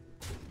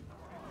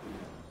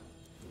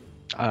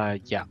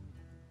 Yeah.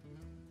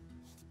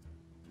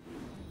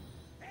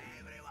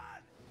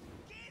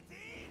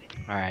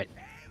 Alright,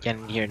 get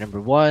in here,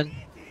 number 1.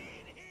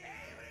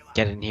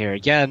 Get in here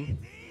again.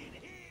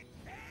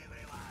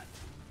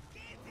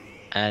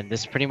 And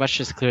this pretty much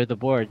just cleared the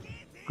board.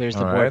 Clears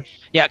the board.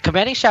 Yeah,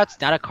 Commanding Shout's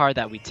not a card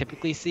that we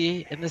typically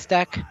see in this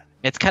deck.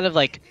 It's kind of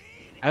like,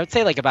 I would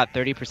say like about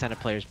 30% of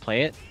players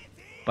play it,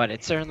 but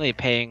it's certainly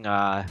paying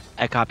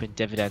Ek0p in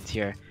dividends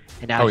here.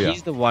 And now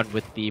he's the one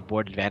with the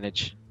board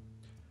advantage.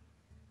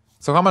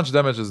 So how much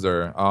damage is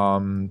there?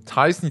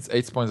 Thijs needs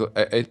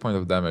 8 points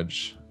of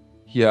damage.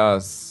 He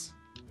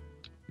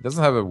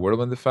doesn't have a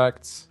Whirlwind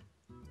effect.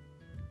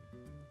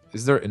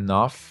 Is there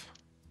enough?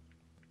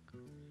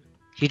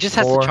 He just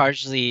has to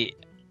charge the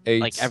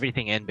 8. Like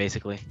everything in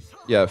basically.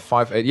 Yeah,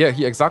 5, 8. Yeah,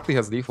 he exactly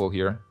has lethal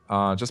here.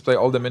 Just play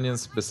all the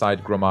minions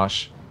beside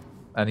Grommash,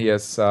 and he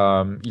has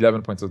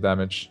 11 points of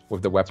damage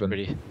with the weapon.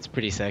 It's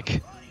pretty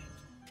sick.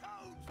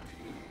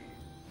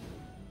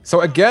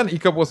 So again,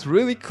 Ek0p was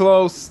really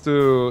close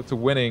to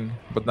winning,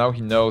 but now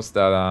he knows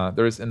that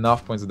there is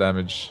enough points of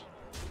damage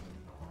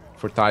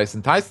for Thijs.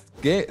 And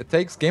Thijs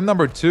takes game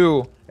number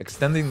 2,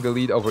 extending the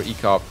lead over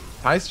Ek0p.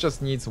 Thijs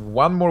just needs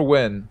one more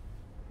win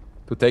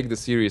to take the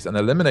series and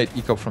eliminate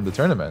Ek0p from the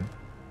tournament.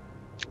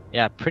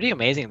 Yeah, pretty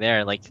amazing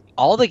there. Like,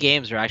 all the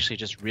games are actually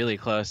just really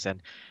close,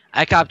 and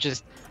Ek0p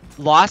just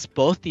lost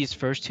both these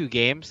first 2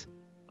 games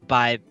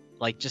by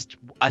like just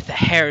a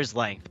hair's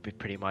length,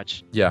 pretty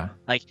much. Yeah.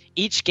 Like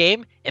each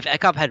game, if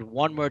Ek0p had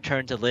one more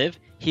turn to live,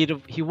 he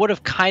would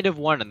have kind of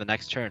won in the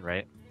next turn,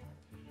 right?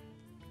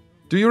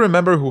 Do you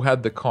remember who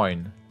had the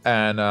coin?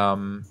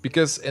 And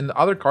because in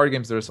other card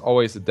games, there's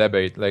always a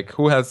debate, like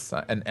who has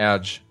an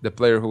edge, the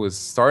player who is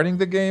starting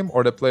the game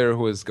or the player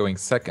who is going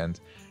second.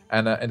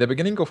 And in the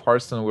beginning of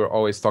Hearthstone, we were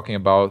always talking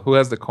about who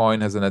has the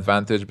coin has an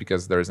advantage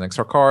because there's an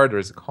extra card,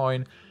 there's a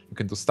coin, you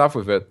can do stuff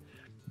with it.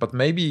 But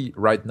maybe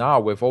right now,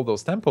 with all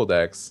those tempo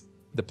decks,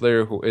 the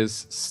player who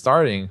is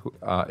starting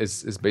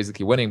is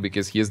basically winning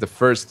because he is the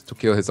first to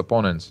kill his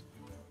opponent.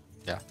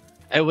 Yeah.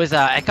 It was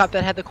Ek0p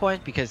that had the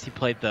coin because he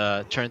played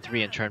the turn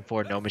 3 and turn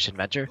 4 No Mission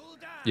Venture.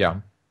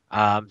 Yeah.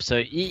 So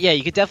yeah,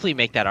 you could definitely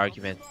make that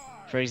argument.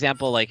 For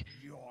example, like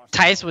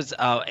Thijs was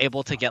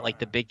able to get like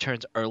the big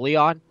turns early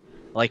on.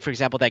 Like for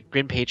example, that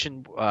Grim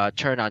Patron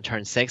turn on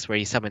turn 6 where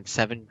he summoned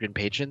 7 Grim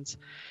Patrons,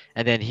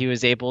 and then he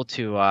was able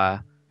to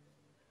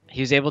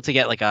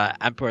get like a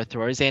Emperor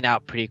Thorazane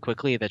out pretty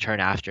quickly the turn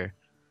after.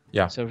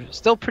 Yeah. So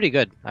still pretty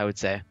good, I would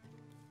say.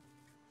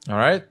 All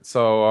right.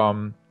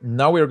 So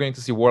now we are going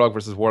to see Warlock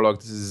versus Warlock.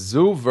 This is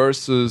Zoo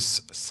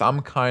versus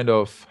some kind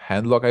of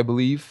handlock, I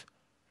believe,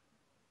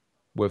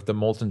 with the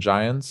Molten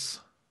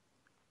Giants.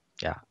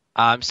 Yeah.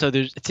 So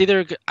it's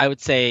either, I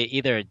would say,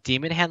 either a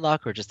demon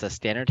handlock or just a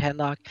standard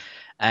handlock.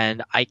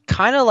 And I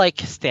kind of like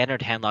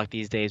standard handlock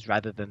these days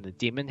rather than the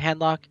demon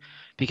handlock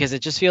because it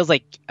just feels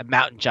like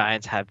Mountain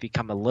Giants have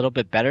become a little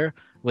bit better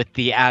with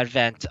the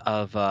advent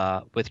of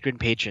with Grim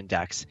Patron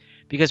decks.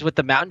 Because with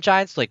the Mountain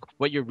Giants, like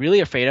what you're really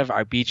afraid of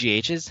are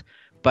BGHs,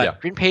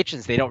 but Grim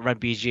Patrons, they don't run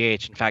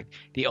BGH. In fact,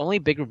 the only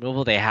big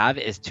removal they have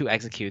is 2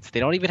 executes. They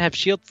don't even have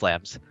shield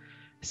slams.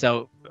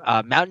 So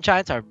Mountain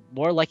Giants are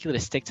more likely to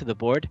stick to the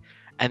board.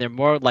 and they're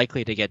more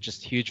likely to get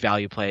just huge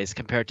value plays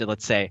compared to,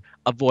 let's say,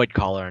 a Void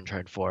Caller on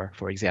turn 4,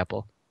 for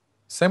example.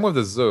 Same with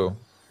the Zoo.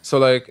 So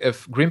like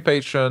if Green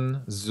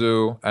Patron,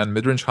 Zoo, and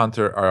Midrange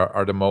Hunter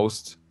are the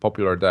most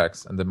popular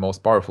decks and the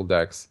most powerful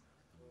decks,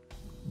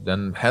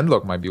 then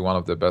Handlock might be one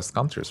of the best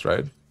counters,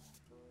 right?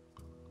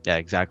 Yeah,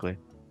 exactly.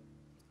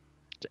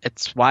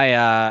 It's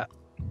why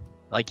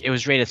like it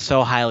was rated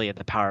so highly in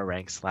the power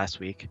ranks last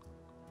week.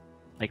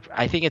 Like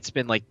I think it's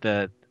been like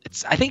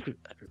I think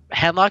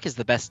Handlock is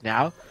the best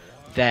now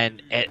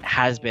than it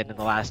has been in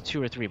the last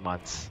 2 or 3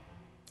 months.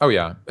 Oh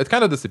yeah, it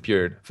kind of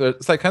disappeared. So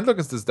it's like Handlock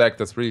is this deck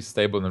that's really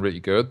stable and really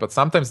good, but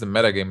sometimes the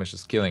metagame is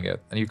just killing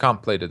it, and you can't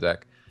play the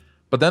deck.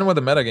 But then when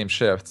the metagame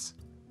shifts,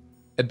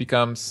 it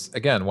becomes,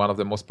 again, one of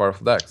the most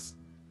powerful decks.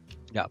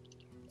 Yeah.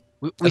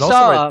 We and saw...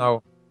 also right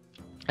now...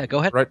 Yeah, go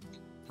ahead.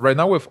 Right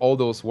now with all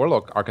those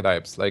Warlock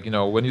archetypes, like, you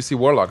know, when you see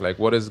Warlock, like,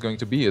 what is it going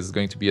to be? Is it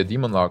going to be a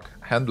Demon Lock,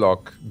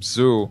 Handlock,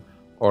 Zoo,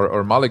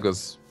 or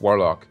Malygos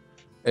Warlock?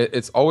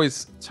 It's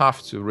always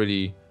tough to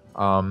really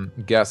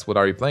guess what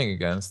are you playing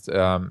against,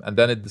 and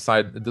then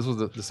this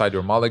will decide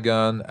your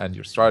mulligan and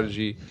your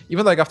strategy.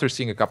 Even like after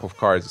seeing a couple of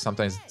cards, you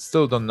sometimes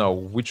still don't know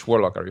which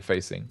Warlock are you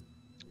facing.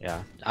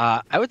 Yeah,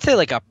 I would say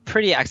like a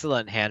pretty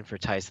excellent hand for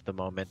Thijs at the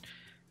moment.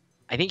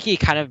 I think he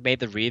kind of made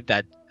the read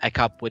that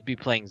Ek0p would be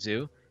playing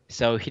Zoo,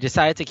 so he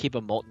decided to keep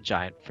a Molten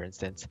Giant, for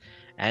instance.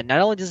 And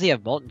not only does he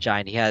have Molten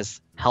Giant, he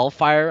has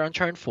Hellfire on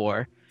turn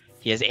 4,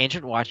 he has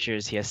Ancient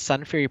Watchers, he has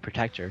Sun Fury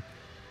Protector,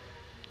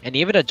 and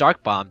even a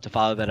Dark Bomb to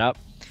follow that up.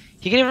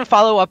 He can even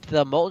follow up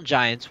the Molten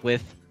Giants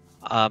with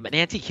an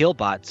anti-heal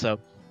bot, so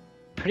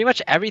pretty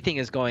much everything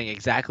is going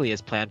exactly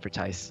as planned for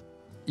Thijs.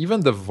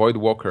 Even the Void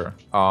Walker,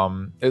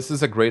 this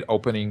is a great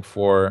opening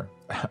for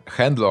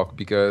Handlock,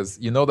 because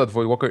you know that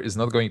Void Walker is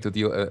not going to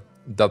deal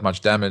that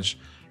much damage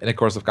in the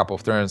course of a couple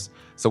of turns.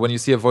 So when you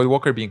see a Void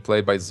Walker being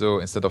played by Zoo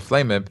instead of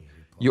Flame Imp,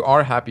 you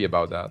are happy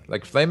about that.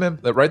 Like Flame Imp,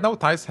 right now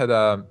Thijs had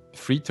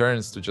 3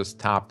 turns to just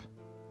tap,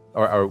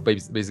 or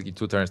basically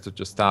 2 turns to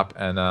just tap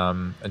and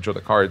draw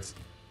the cards.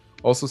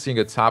 Also, seeing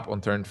a tap on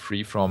turn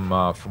 3 from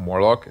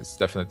Warlock is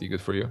definitely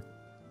good for you.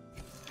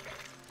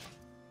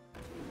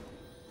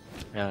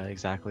 Yeah,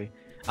 exactly.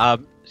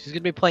 She's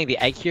gonna be playing the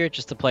Egg here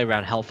just to play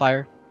around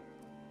Hellfire.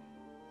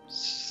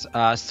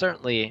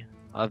 Certainly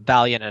a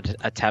valiant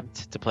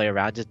attempt to play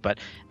around it, but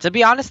to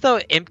be honest though,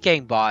 Imp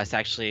Gang Boss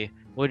actually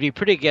would be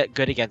pretty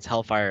good against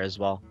Hellfire as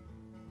well.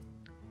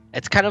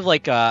 It's kind of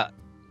like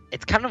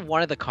it's kind of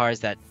one of the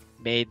cards that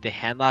made the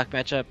Handlock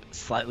matchup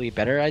slightly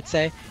better, I'd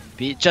say.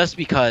 Just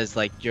because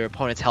like your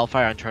opponent's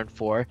Hellfire on turn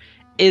 4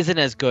 isn't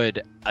as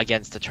good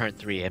against the turn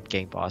 3 Imp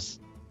Gang Boss.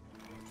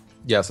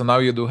 Yeah, so now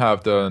you do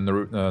have the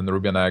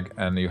Nerubian Egg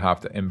and you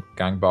have the Imp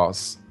Gang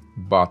Boss,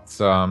 but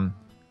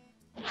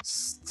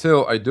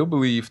still I do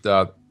believe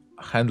that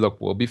Handlock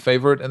will be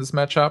favored in this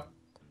matchup,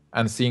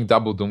 and seeing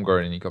double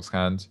Doomguard in Ek0p's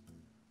hand.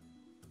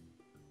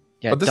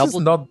 Yeah, but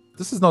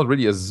this is not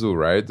really a Zoo,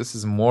 right? This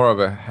is more of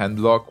a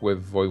Handlock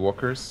with Void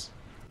Walkers.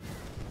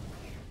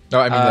 No,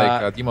 I mean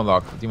like Demon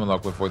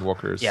Lock with Void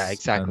Walkers. Yeah,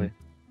 exactly.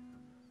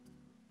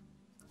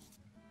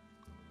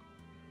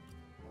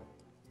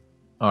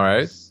 All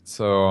right,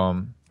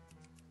 so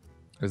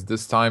is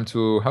this time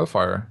to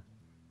Hellfire?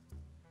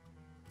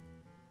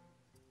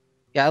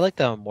 Yeah, I like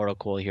the Mortal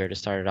Coil here to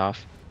start it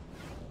off.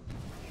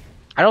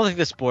 I don't think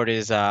this board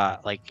is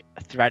like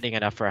threatening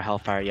enough for a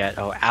Hellfire yet.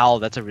 Oh, Owl,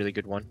 that's a really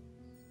good one.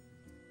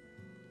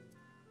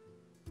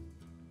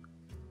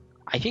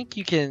 I think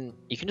you can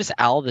just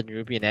Owl the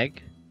Nerubian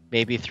Egg.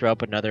 Maybe throw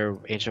up another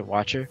Ancient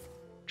Watcher.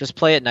 Just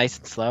play it nice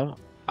and slow.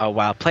 Oh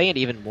wow, playing it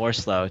even more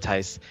slow,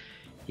 Thijs.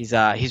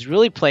 He's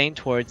really playing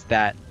towards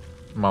that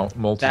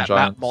Molten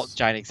Giant. Molten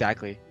Giant,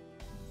 exactly.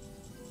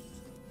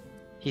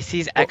 He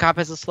sees Ek0p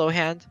as a slow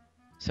hand,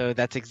 so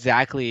that's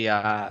exactly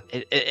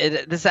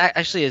this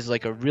actually is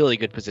like a really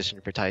good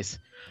position for Thijs,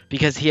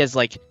 because he has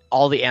like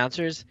all the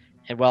answers,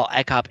 and well,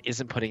 Ek0p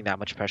isn't putting that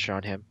much pressure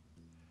on him.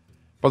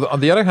 But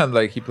on the other hand,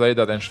 like he played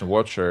that Ancient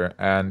Watcher,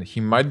 and he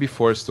might be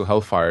forced to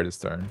Hellfire this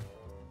turn.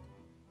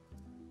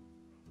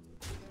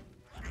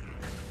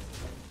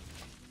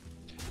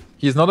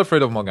 He's not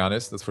afraid of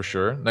Morganis, that's for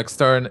sure. Next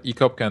turn,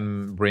 Ek0p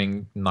can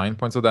bring 9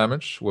 points of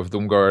damage with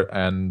Doomguard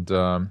and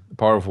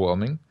Power of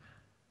Overwhelming.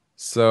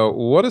 So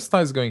what is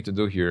Thijs going to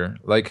do here?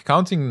 Like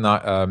counting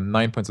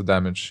 9 points of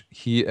damage,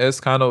 he is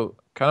kind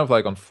of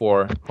like on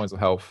 4 points of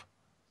health.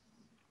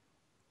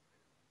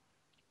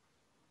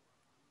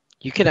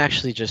 You can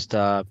actually just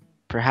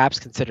perhaps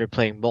consider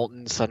playing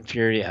Molten, Sun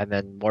Fury, and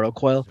then Mortal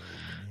Coil.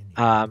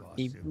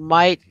 You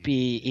might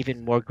be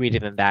even more greedy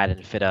than that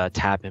and fit a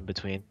tap in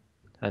between.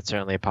 That's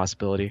certainly a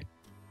possibility.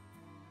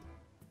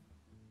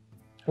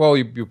 Well,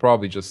 you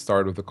probably just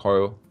start with the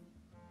Coil.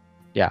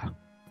 Yeah.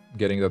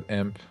 Getting that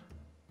Imp.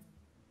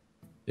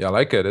 Yeah, I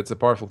like it. It's a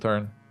powerful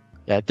turn.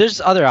 Yeah, there's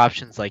other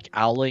options like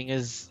Owling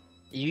is...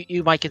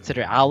 You might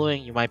consider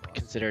Owling, you might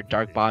consider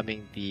Dark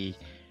Bombing the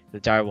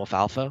Direwolf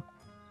Alpha.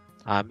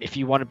 If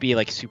you want to be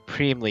like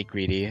supremely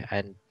greedy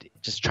and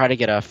just try to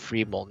get a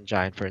free Molten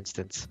Giant, for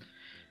instance.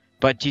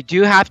 But you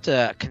do have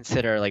to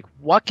consider, like,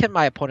 what can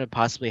my opponent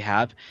possibly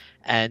have?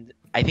 And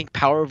I think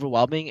Power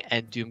Overwhelming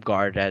and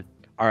Doomguard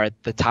are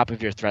at the top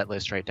of your threat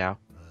list right now.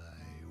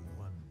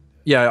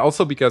 Yeah,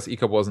 also because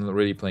Ek0p wasn't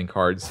really playing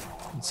cards.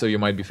 So you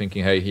might be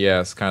thinking, hey, he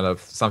has kind of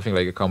something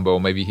like a combo.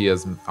 Maybe he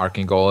has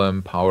Arcane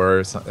Golem,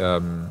 Power.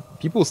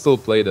 People still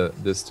play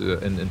this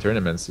in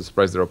tournaments to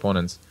surprise their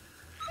opponents.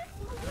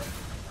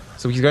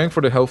 So he's going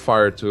for the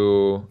Hellfire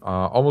to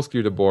almost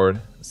clear the board,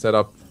 set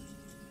up...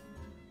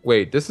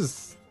 Wait, this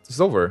is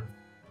over.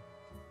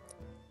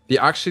 He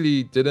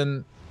actually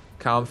didn't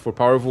count for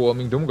Power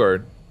Overwhelming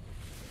Doomguard.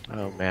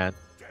 Oh, man.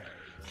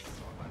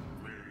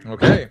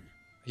 Okay.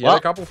 He had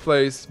a couple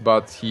plays,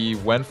 but he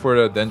went for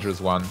the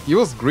dangerous one. He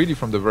was greedy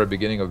from the very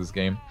beginning of this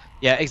game.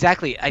 Yeah,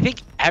 exactly. I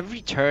think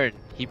every turn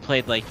he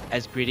played like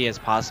as greedy as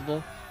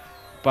possible,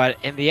 but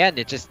in the end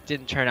it just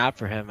didn't turn out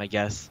for him, I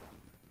guess.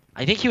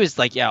 I think he was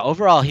like, yeah,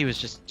 overall he was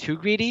just too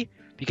greedy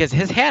because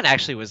his hand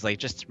actually was like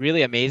just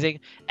really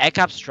amazing.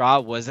 Ek0p's draw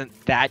wasn't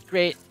that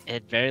great, it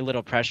had very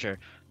little pressure,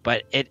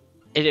 but it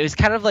was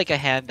kind of like a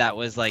hand that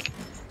was like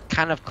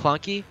kind of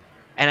clunky.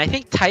 And I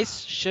think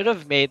Thijs should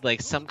have made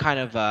like some kind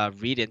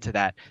of read into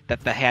that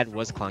the hand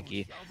was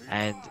clunky,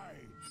 and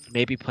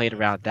maybe played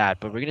around that.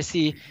 But we're gonna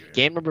see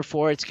game number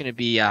 4. It's gonna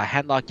be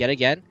handlock yet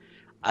again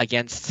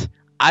against,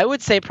 I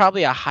would say,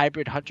 probably a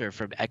hybrid hunter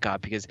from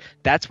Ek0p, because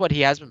that's what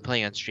he has been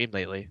playing on stream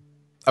lately.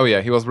 Oh yeah,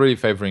 he was really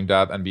favoring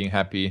that and being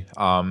happy.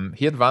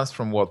 He advanced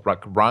from what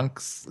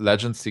ranks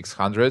Legend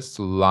 600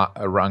 to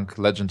rank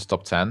Legend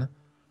top 10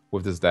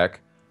 with this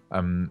deck.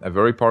 A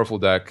very powerful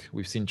deck.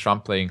 We've seen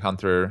Trump playing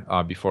Hunter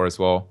before as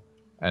well,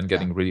 and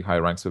getting really high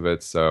ranks with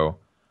it. So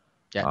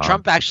yeah,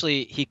 Trump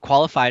actually, he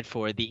qualified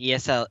for the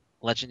ESL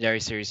Legendary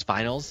Series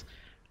Finals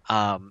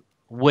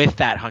with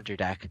that Hunter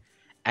deck,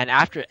 and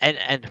after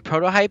and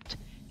prototyped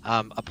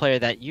a player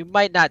that you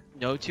might not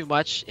know too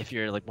much if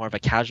you're like more of a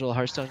casual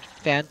Hearthstone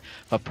fan,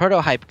 but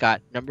prototype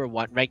got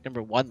ranked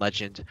number 1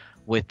 Legend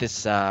with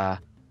this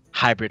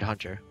hybrid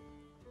Hunter.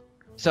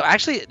 So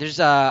actually, there's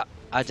a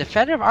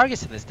Defender of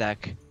Argus in this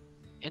deck.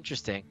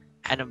 Interesting,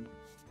 and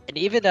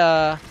even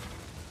oh,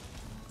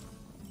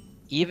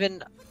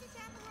 King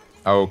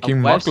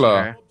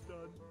Mukla.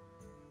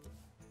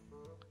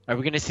 Are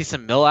we gonna see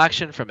some mill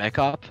action from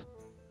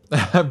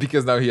Ek0p?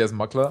 Because now he has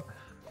Mukla.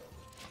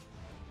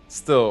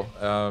 Still,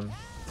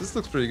 this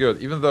looks pretty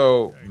good. Even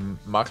though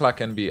Mukla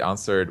can be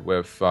answered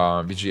with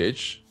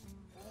BGH,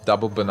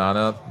 double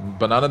banana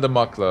the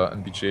Mukla,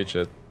 and BGH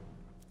it.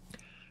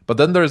 But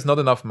then there is not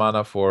enough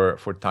mana for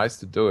Thijs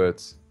to do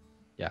it.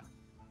 Yeah.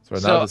 So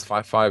right now this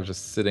 5/5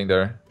 just sitting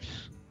there.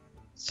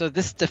 So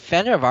this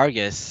Defender of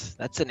Argus,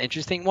 that's an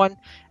interesting one,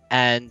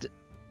 and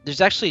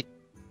there's actually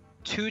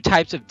 2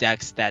 types of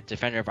decks that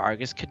Defender of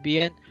Argus could be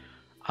in.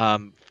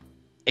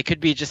 It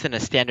could be just in a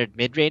standard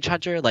mid-range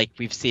hunter, like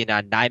we've seen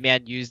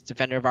Nyman use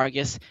Defender of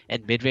Argus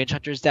in mid-range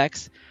hunters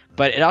decks,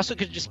 but it also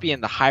could just be in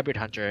the hybrid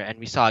hunter, and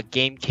we saw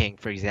Game King,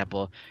 for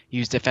example,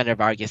 use Defender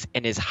of Argus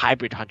in his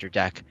hybrid hunter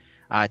deck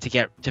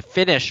to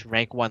finish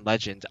rank 1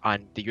 Legend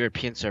on the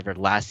European server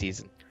last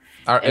season.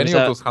 Are any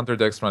of those hunter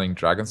decks running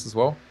dragons as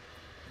well?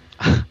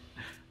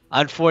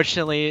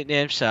 Unfortunately,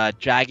 Nimsh,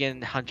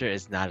 Dragon Hunter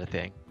is not a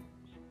thing.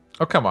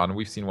 Oh, come on.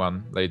 We've seen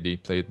one lately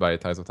played by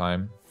Ties of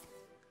Time.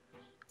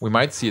 We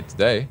might see it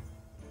today.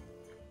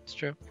 It's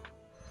true.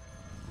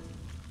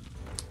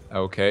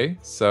 Okay,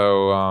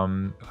 so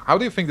how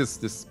do you think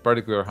this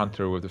particular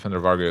hunter with Defender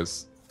of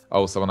Argus,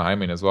 oh, Savannah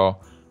Hyman as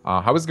well,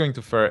 how is it going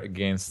to fare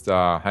against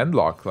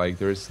handlock? Like,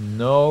 there's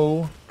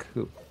no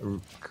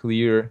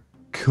clear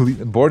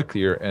board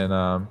clear in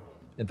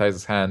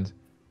Thijs' hand.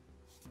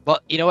 Well,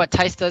 you know what?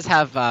 Thijs does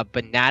have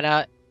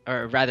banana,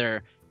 or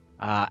rather,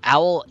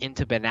 owl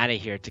into banana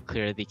here to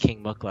clear the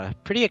King Mukla.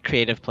 Pretty a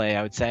creative play,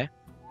 I would say.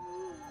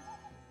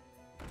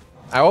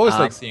 I always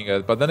like seeing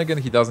it, but then again,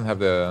 he doesn't have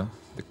the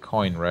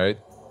coin, right?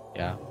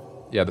 Yeah.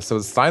 Yeah, so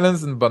the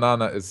silence and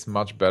banana is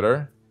much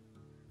better.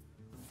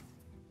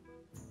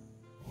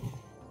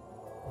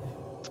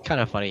 It's kind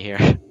of funny here.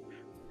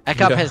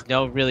 Ek0p has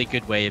no really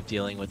good way of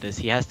dealing with this.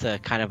 He has to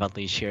kind of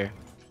unleash here.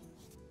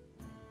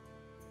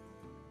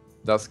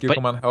 Does skill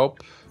command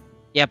help?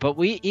 Yeah, but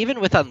even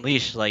with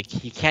unleash, like,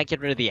 he can't get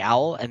rid of the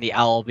owl, and the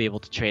owl will be able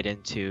to trade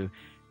into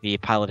the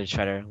piloted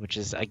shredder, which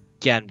is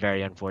again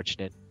very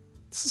unfortunate.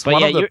 This is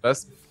one of the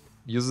best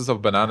uses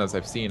of bananas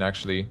I've seen,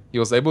 actually. He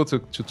was able to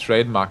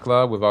trade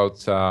Mukla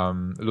without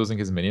losing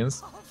his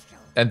minions,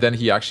 and then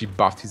he actually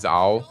buffed his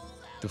owl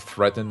to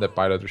threaten the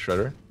piloted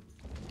shredder.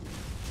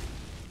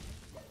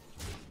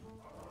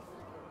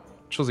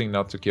 Choosing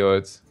not to kill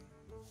it.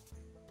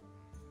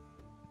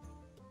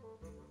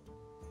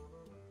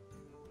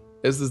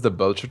 Is this the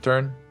Belcher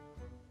turn?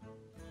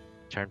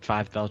 Turn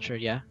 5 Belcher,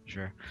 yeah,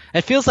 sure.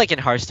 It feels like in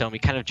Hearthstone we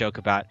kind of joke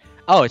about,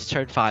 oh, it's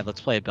turn 5,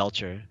 let's play a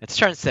Belcher. It's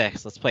turn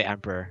 6, let's play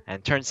Emperor.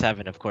 And turn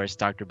 7, of course,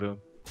 Dr. Boom.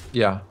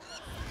 Yeah.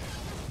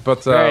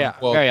 But very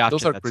often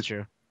those are that's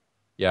true.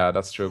 Yeah,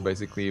 that's true,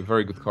 basically.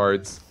 Very good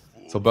cards.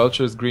 So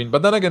Belcher is green.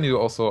 But then again, you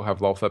also have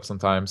Lothep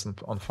sometimes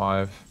on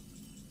 5.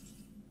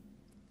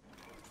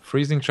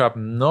 Freezing Trap,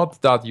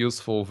 not that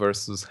useful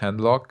versus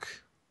Handlock.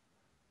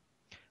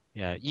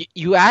 Yeah,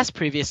 you asked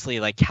previously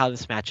like how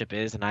this matchup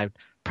is, and I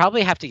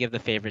probably have to give the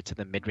favorite to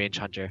the mid-range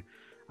hunter.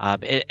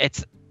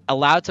 It's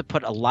allowed to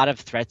put a lot of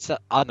threats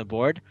on the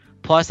board,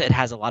 plus it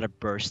has a lot of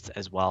bursts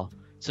as well.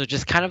 So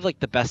just kind of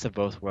like the best of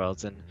both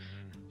worlds. And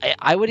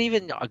I would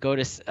even go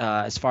to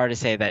as far to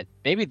say that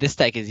maybe this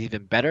deck is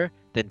even better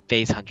than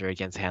Phase Hunter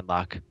against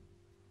Handlock.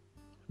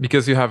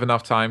 Because you have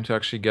enough time to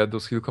actually get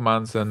those heal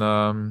commands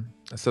and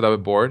set up a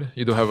board.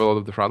 You do have a lot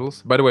of the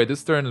Fraddles. By the way,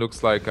 this turn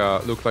looked like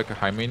a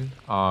Hymen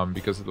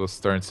because it was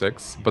turn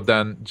 6. But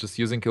then just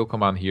using kill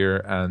command here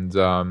and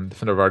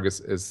Defender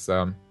Vargas is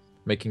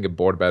making a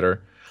board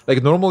better.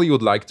 Like normally you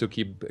would like to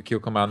keep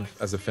kill command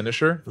as a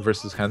finisher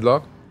versus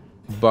Handlock.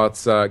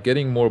 But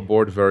getting more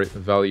board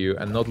value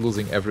and not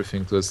losing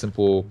everything to a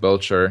simple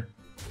Belcher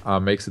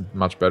makes it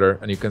much better.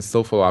 And you can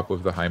still follow up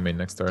with the Hymen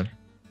next turn.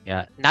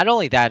 Yeah, not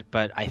only that,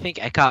 but I think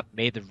Ek0p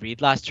made the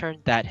read last turn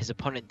that his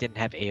opponent didn't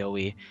have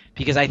AoE.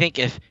 Because I think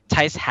if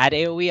Thijs had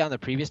AoE on the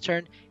previous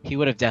turn, he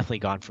would have definitely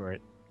gone for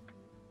it.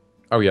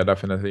 Oh yeah,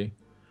 definitely.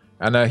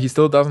 And he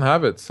still doesn't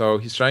have it, so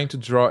he's trying to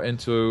draw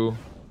into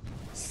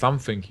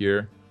something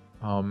here.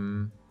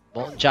 Molten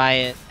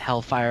Giant,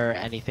 Hellfire,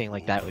 anything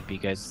like that would be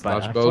good.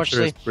 But Sludge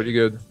Belcher is pretty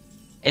good.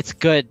 It's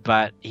good,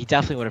 but he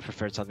definitely would have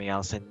preferred something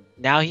else. And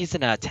now he's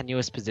in a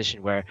tenuous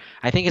position where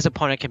I think his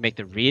opponent can make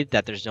the read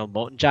that there's no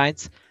Molten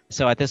Giants.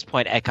 So at this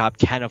point, Ek0p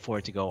can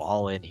afford to go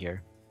all in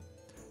here.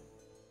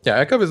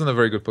 Yeah, Ek0p is in a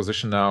very good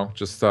position now.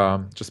 Just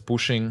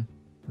pushing.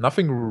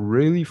 Nothing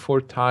really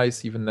for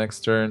Thijs even next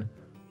turn.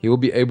 He will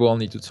be able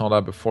only to taunt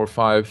up a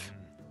 4-5.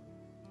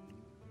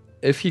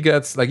 If he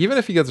gets, like, even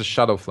if he gets a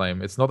Shadow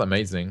Flame, it's not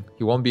amazing.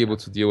 He won't be able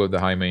to deal with the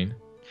Hymen.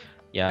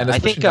 Yeah, and I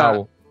think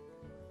now,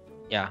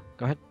 yeah,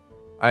 go ahead.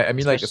 I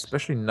mean, like,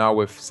 especially now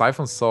with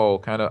Siphon Soul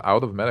kind of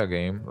out of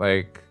metagame,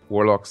 like,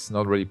 Warlock's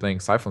not really playing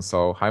Siphon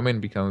Soul,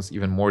 Hymen becomes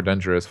even more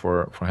dangerous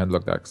for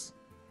Handlock decks.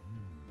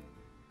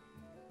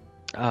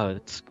 Oh,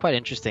 it's quite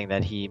interesting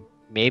that he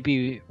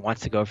maybe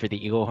wants to go for the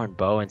Eaglehorn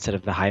Bow instead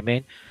of the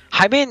Hymen.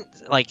 Hymen,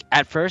 like,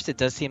 at first, it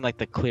does seem like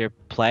the clear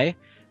play,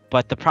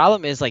 but the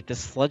problem is, like, this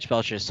Sludge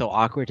Belcher is so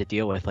awkward to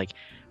deal with. Like,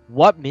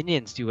 what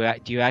minions do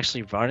you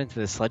actually run into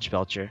the Sludge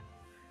Belcher?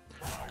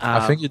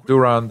 I think you do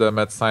run the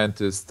Mad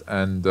Scientist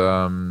and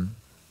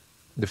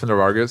Defender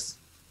Vargas,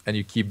 and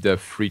you keep the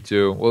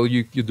 3-2. Well,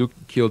 you do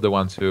kill the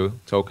 1-2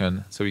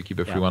 token, so you keep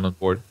a 3-1 on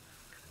board.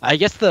 I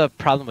guess the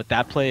problem with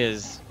that play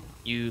is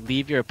you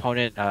leave your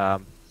opponent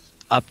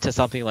up to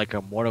something like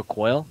a Mortal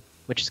Coil,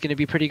 which is going to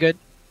be pretty good.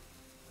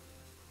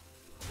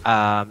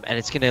 And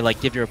it's going to like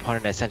give your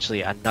opponent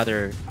essentially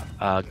another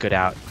good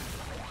out.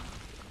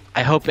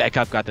 I hope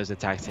Ek0p got those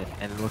attacks in,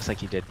 and it looks like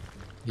he did.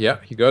 Yeah,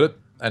 he got it.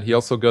 And he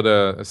also got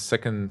a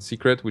second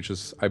secret, which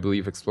is, I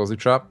believe, Explosive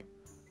Trap.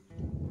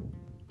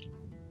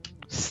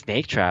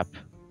 Snake Trap.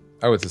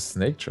 Oh, it's a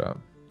Snake Trap.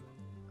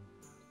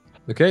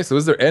 Okay, so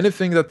is there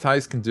anything that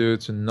Thijs can do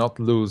to not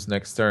lose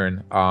next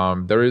turn?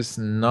 There is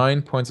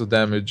 9 points of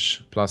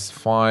damage, plus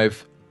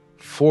 5,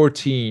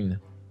 14.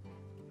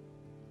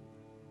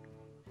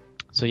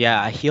 So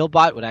yeah, a heal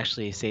bot would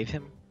actually save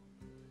him.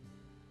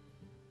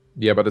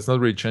 Yeah, but it's not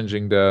really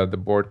changing the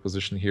board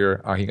position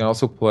here. He can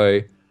also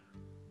play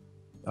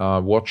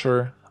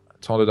Watcher,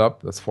 taunt it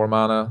up, that's 4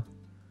 mana.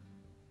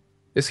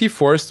 Is he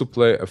forced to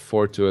play a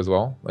 4-2 as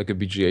well, like a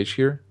BGH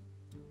here?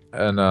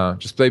 And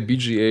just play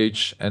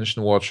BGH,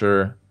 Ancient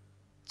Watcher,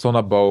 taunt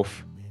up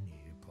both,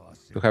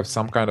 to have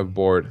some kind of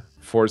board.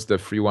 Force the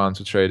 3-1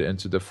 to trade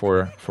into the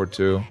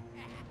 4-2.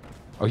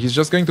 Oh, he's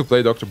just going to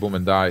play Dr. Boom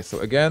and die. So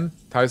again,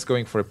 Thijs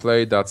going for a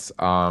play that's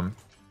a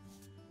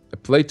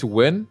play to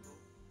win.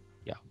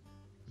 Yeah.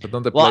 But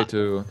not the play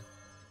to...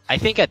 I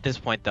think at this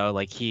point, though,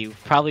 like, he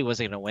probably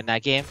wasn't going to win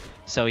that game.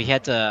 So he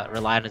had to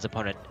rely on his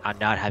opponent on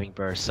not having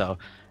burst. So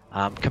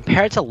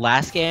compared to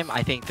last game,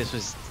 I think this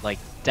was, like,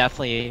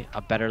 definitely a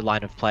better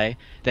line of play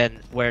than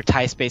where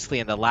Thijs basically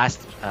in the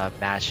last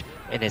match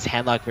in his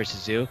Handlock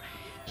versus Zoo,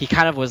 he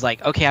kind of was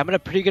like, okay, I'm in a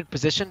pretty good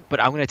position, but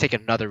I'm going to take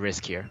another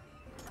risk here.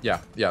 Yeah,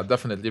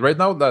 definitely. Right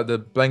now, the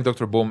playing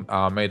Dr. Boom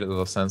made a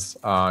little sense.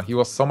 He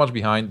was so much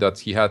behind that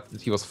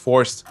he was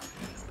forced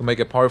to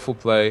make a powerful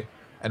play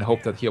and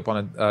hope that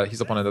his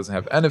opponent doesn't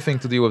have anything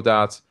to deal with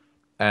that,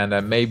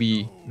 and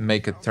maybe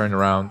make a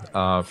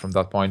turnaround from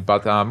that point.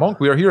 But Monk,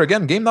 we are here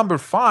again, game number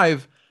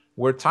 5,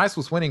 where Thijs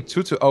was winning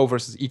 2-0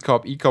 versus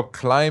Ek0p. Ek0p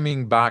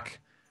climbing back,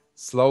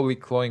 slowly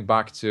clawing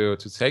back to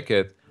take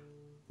it.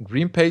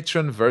 Green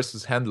Patron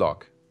versus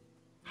Handlock.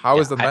 How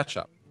is the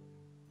matchup?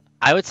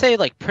 I would say,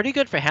 like, pretty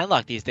good for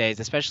Handlock these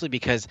days, especially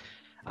because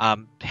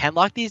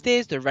Handlock these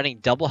days, they're running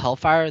double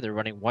Hellfire, they're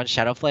running 1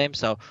 Shadow Flame,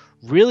 so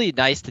really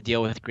nice to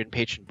deal with Green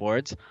Patron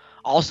boards.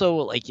 Also,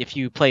 like, if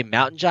you play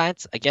Mountain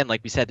Giants, again, like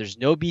we said, there's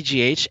no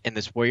BGH in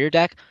this Warrior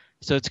deck,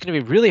 so it's going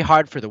to be really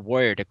hard for the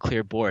Warrior to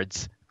clear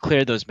boards,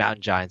 clear those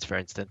Mountain Giants, for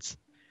instance.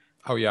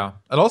 Oh, yeah.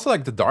 And also,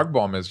 like, the Dark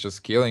Bomb is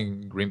just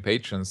killing Green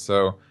Patrons,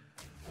 so...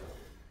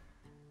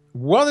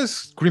 What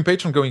is Green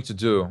Patron going to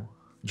do?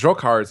 Draw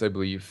cards, I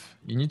believe.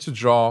 You need to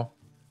draw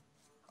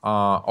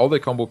all the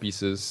combo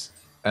pieces.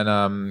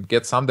 and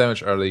get some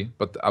damage early,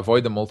 but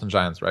avoid the Molten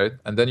Giants, right?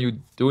 And then you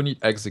do need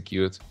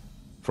Execute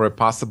for a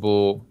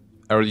possible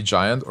early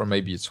Giant or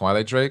maybe a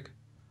Twilight Drake.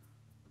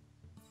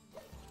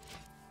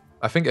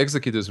 I think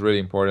Execute is really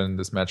important in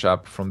this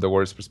matchup from the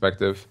Warriors'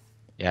 perspective.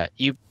 Yeah,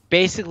 you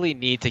basically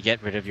need to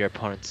get rid of your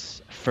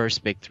opponent's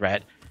first big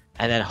threat,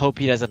 and then hope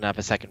he doesn't have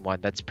a second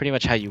one. That's pretty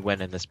much how you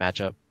win in this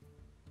matchup.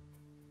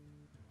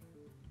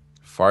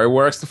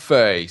 Fireworks to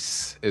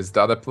face. Is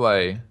that a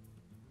play?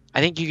 I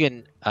think you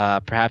can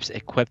perhaps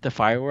equip the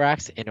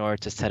Fireworks in order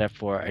to set up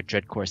for a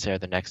Dread Corsair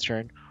the next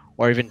turn,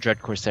 or even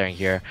Dread Corsair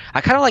here.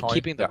 I kind of like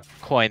keeping the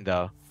coin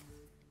though,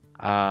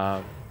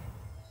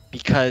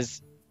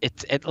 because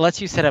it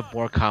lets you set up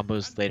more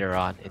combos later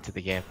on into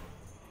the game.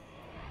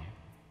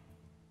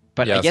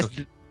 But yeah, I guess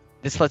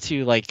this lets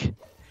you like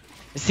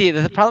see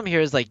the problem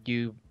here is like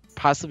you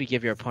possibly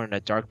give your opponent a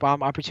Dark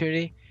Bomb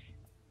opportunity,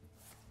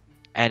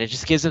 and it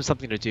just gives him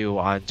something to do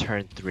on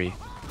turn 3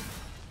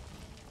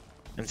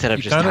 instead of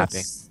just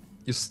tapping.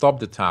 You stop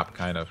the tap,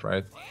 kind of,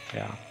 right?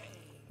 Yeah.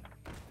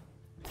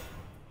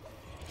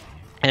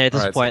 And at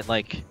this point,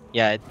 like,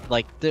 yeah,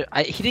 like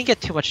he didn't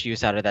get too much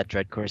use out of that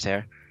Dread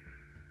Corsair.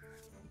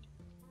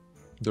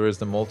 There is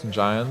the Molten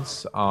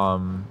Giants.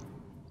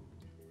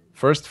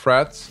 First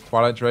threat,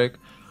 Twilight Drake.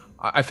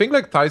 I think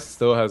like Thijs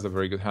still has a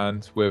very good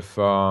hand with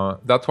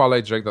that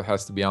Twilight Drake that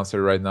has to be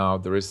answered right now.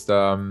 There is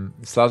the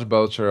Slash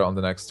Belcher on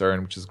the next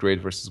turn, which is great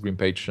versus Green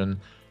Patron.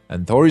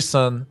 And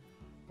Thorison,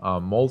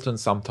 Molten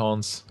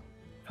Samtons,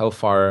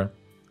 Hellfire.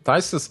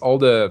 Thijs has all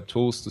the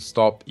tools to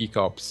stop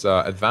Ek0p's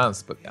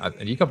advance, but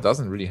Ek0p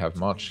doesn't really have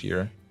much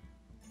here.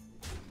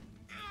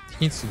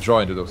 He needs to draw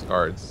into those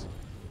cards.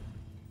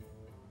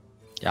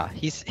 Yeah,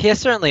 he has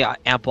certainly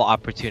ample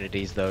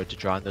opportunities though to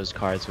draw on those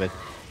cards with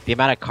the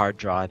amount of card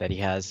draw that he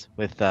has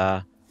with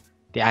the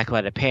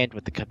Acolyte of Pain,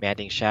 with the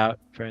Commanding Shout,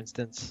 for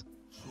instance.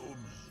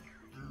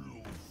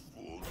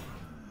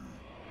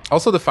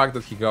 Also the fact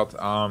that he got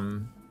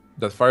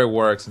that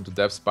Fireworks into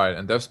Deathspite,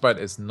 and Deathspite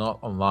is not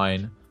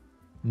online.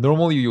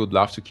 Normally you would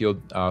love to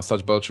kill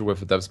Slash Belcher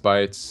with a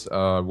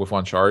Deathspite with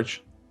one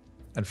charge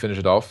and finish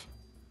it off.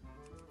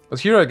 But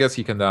here I guess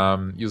he can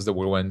use the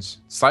Whirlwinds,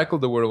 cycle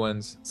the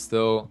Whirlwinds,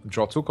 still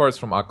draw 2 cards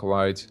from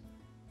Acolyte,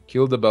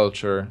 kill the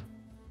Belcher.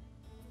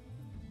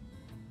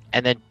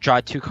 And then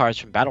draw 2 cards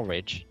from Battle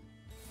Rage.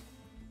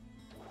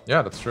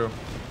 Yeah, that's true.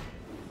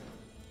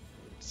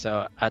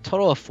 So a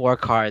total of 4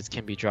 cards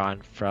can be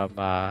drawn from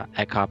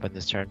Ek0p in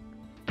this turn.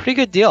 Pretty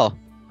good deal,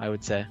 I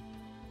would say.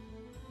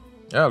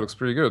 Yeah, it looks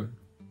pretty good.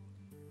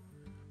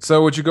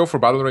 So would you go for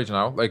Battle Rage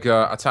now? Like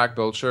attack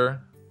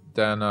Belcher,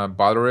 then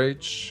Battle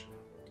Rage?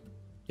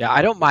 Yeah,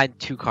 I don't mind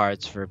 2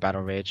 cards for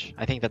Battle Rage.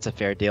 I think that's a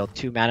fair deal.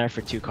 2 mana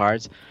for 2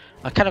 cards.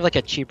 Kind of like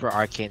a cheaper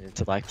Arcane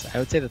Intellect. I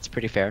would say that's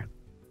pretty fair.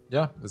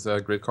 Yeah, it's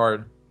a great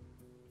card.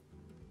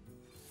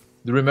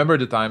 Do you remember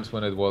the times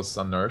when it was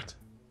unnerved?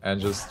 And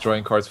just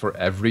drawing cards for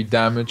every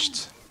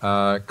damaged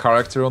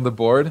character on the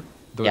board?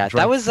 Yeah,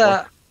 that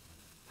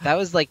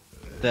was like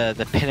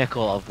the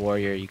pinnacle of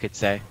Warrior, you could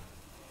say.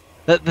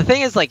 The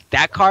thing is, like,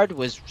 that card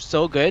was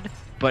so good,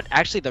 but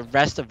actually the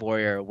rest of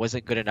Warrior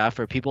wasn't good enough,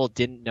 or people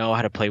didn't know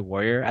how to play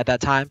Warrior at that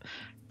time,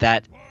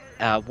 that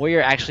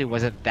Warrior actually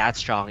wasn't that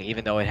strong,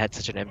 even though it had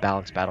such an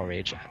imbalanced Battle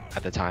Rage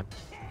at the time.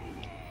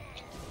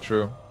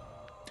 True.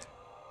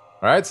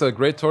 Alright, so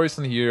great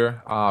Thorison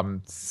here.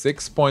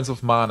 6 points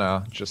of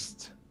mana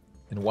just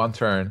in one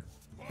turn.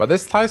 But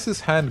this ties his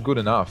hand good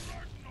enough.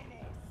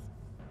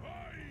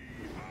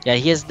 Yeah,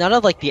 he has none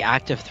of like the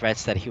active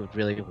threats that he would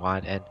really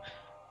want, and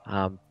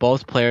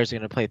both players are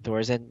going to play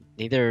Thorison.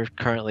 Neither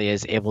currently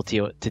is able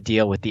to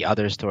deal with the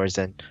other's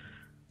Thorison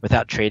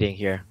without trading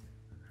here.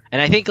 And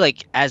I think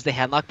like as the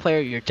handlock player,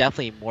 you're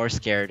definitely more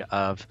scared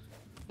of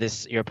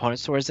your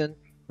opponent's Thorison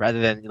rather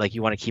than like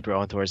you want to keep your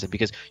own Thorison,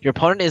 because your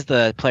opponent is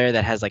the player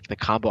that has like the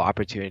combo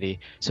opportunity.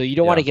 So you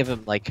don't want to give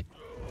him like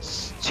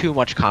too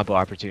much combo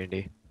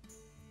opportunity.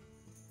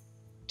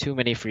 Too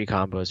many free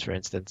combos, for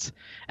instance.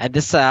 And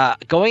this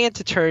going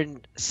into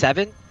turn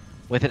 7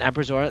 with an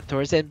Emperor's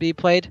Thorison being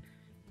played,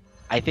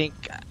 I think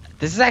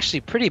this is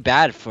actually pretty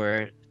bad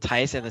for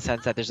Thijs in the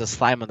sense that there's a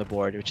slime on the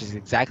board, which is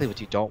exactly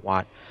what you don't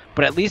want.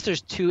 But at least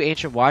there's 2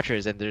 Ancient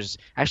Watchers, and there's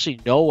actually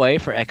no way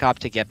for Ek0p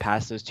to get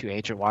past those 2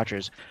 Ancient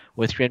Watchers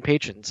with Grand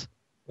Patrons.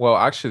 Well,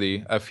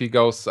 actually, if he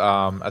goes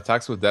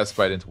attacks with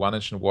Deathspite into 1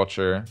 Ancient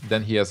Watcher,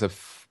 then he has a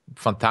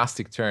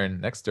fantastic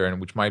turn next turn,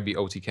 which might be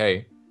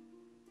OTK.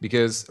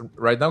 Because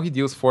right now he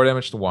deals 4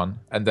 damage to 1,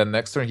 and then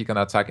next turn he can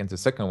attack into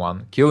second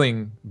one,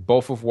 killing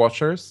both of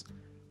Watchers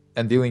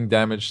and dealing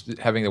damage,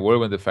 having the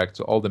Whirlwind effect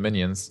to all the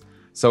minions.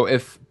 So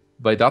if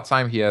by that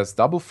time he has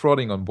double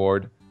Frauding on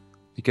board,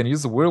 he can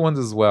use the Whirlwind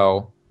as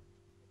well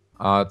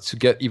to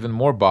get even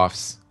more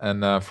buffs.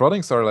 And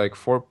Fraudings are like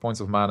 4 points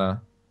of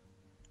mana.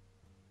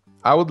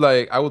 I would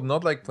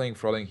not like playing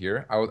Frauding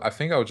here. I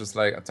think I would just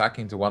like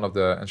attacking to one of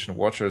the Ancient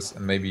Watchers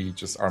and maybe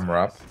just armor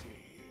up.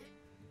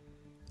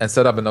 And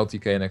set up an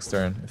OTK next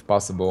turn, if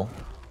possible.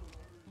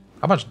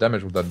 How much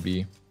damage would that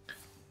be?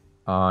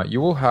 You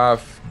will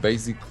have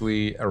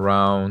basically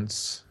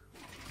around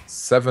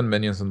 7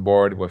 minions on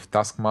board with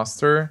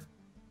Taskmaster.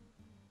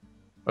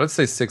 Let's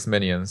say 6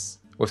 minions.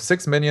 With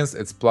 6 minions,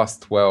 it's plus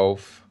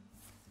 12.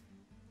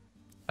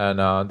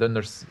 And then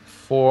there's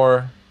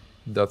 4.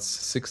 That's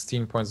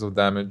 16 points of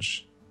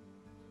damage.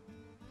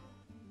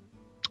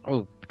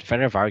 Oh,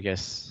 Defender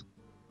Vargas.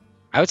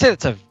 I would say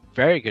that's a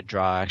very good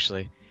draw,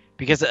 actually.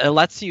 Because it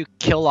lets you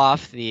kill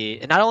off the...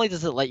 And not only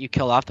does it let you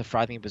kill off the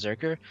Frothing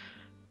Berserker,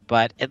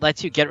 but it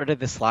lets you get rid of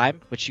the slime,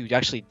 which you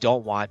actually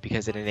don't want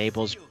because it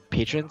enables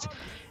patrons.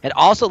 It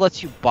also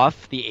lets you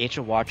buff the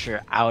Ancient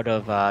Watcher out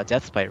of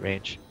Deathbite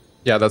range.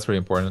 Yeah, that's really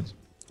important.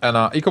 And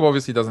Ek0p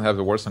obviously doesn't have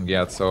the Warsong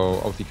yet, so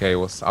OTK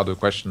was out of the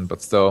question,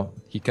 but still,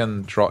 he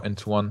can draw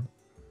into one.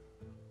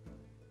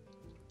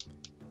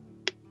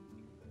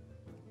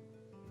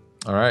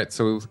 Alright,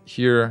 so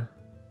here,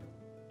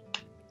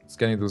 it's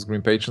getting those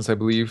green patrons, I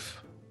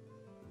believe.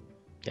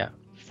 Yeah,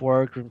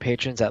 4 green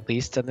patrons at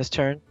least on this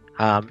turn.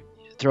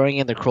 Throwing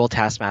in the Cruel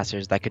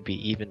Taskmasters, that could be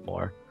even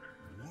more.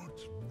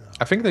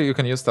 I think that you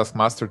can use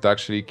Taskmaster to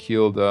actually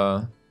kill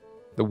the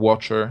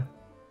Watcher.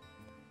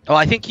 Oh,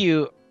 I think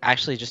you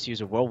actually just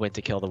use a Whirlwind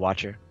to kill the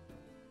Watcher.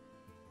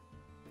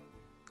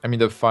 I mean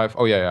the 5...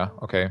 Oh, yeah,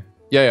 okay.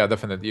 Yeah,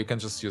 definitely. You can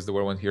just use the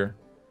Whirlwind here.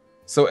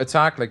 So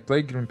attack, like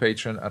play Green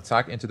Patron,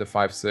 attack into the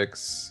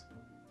 5/6.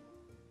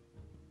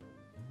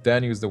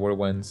 Then use the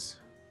Whirlwinds.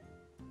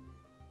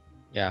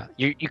 Yeah,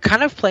 you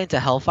kind of play into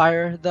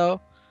Hellfire,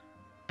 though.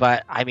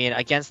 But, I mean,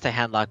 against the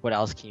Handlock, what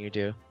else can you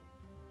do?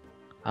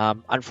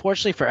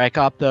 Unfortunately for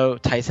Ek0p, though,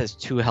 Thijs has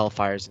 2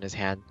 Hellfires in his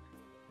hand.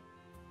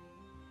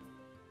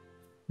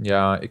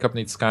 Yeah, Ek0p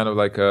needs kind of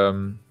like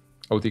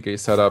OTK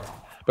setup.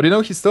 But you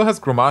know, he still has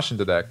Grommash in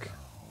the deck.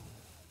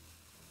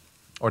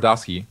 Or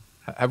does he?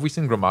 Have we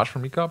seen Grommash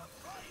from Ek0p?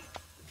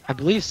 I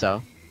believe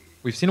so.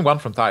 We've seen one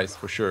from Thijs,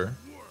 for sure.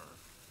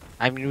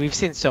 I mean, we've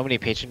seen so many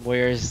Patron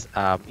Warriors,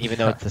 even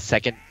though it's the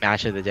second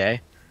match of the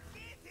day,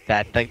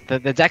 that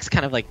the decks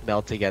kind of like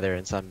meld together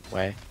in some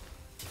way.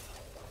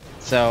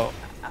 So,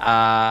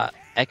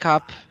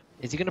 Ek0p,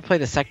 is he going to play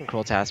the second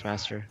Cruel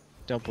Taskmaster?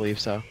 Don't believe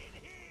so.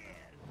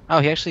 Oh,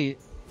 he actually...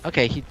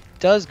 Okay, he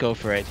does go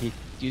for it. He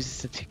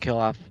uses it to kill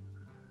off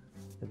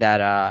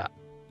that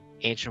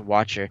Ancient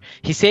Watcher.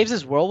 He saves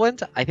his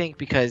Whirlwind, I think,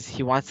 because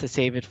he wants to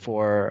save it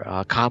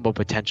for combo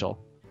potential.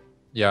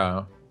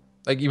 Yeah,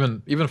 like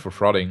even for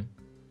frauding.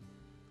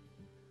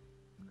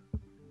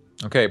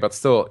 Okay, but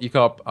still,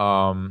 Ek0p...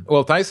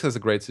 well, Thijs has a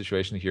great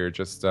situation here.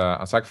 Just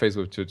attack phase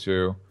with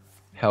 2/2,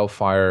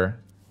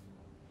 Hellfire.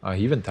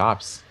 He even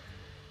taps.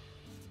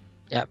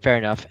 Yeah, fair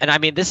enough. And I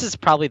mean, this is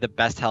probably the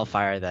best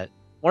Hellfire that...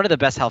 One of the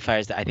best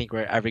Hellfires that I think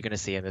we're ever going to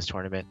see in this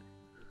tournament.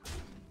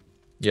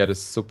 Yeah,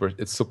 it's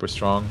super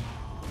strong.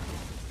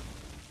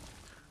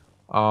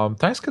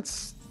 Thijs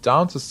gets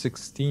down to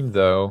 16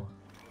 though.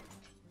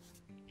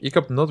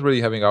 Ek0p not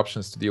really having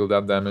options to deal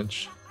that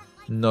damage.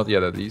 Not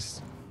yet, at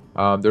least.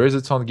 There is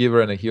a Taunt Giver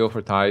and a heal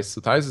for Thijs,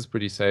 so Thijs is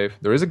pretty safe.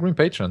 There is a Green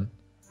Patron.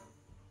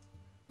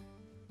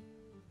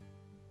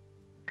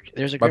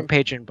 There's a Green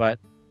Patron, but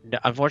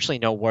unfortunately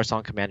no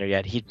Warsong Commander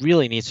yet. He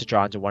really needs to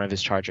draw into one of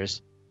his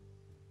chargers.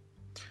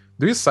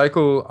 Do you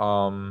cycle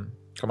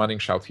Commanding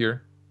Shout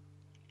here?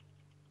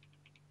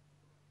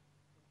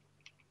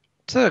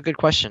 It's a good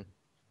question.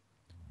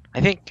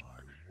 I think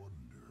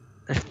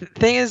the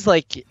thing is,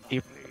 like,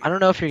 I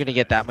don't know if you're gonna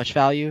get that much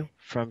value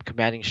from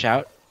Commanding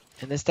Shout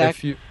in this deck.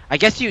 I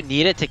guess you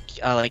need it to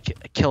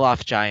like kill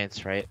off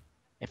giants, right?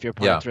 If your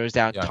opponent throws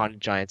down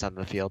taunted giants on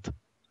the field.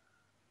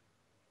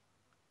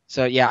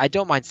 So yeah, I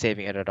don't mind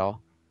saving it at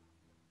all.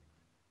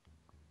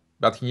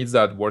 But he needs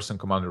that Warsong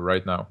Commander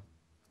right now.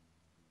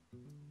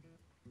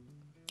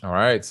 All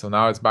right, so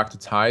now it's back to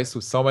Thijs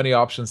with so many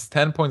options,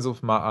 10 points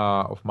of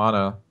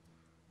mana.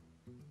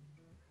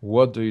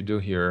 What do you do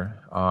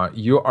here?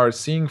 You are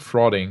seeing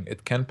frauding.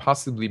 It can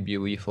possibly be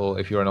lethal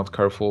if you are not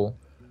careful.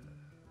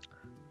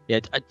 Yeah,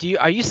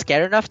 are you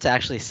scared enough to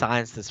actually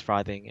silence this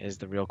frauding is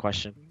the real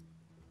question.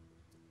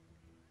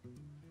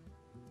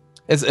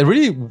 It's a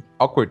really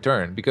awkward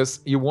turn because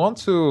you want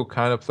to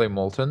kind of play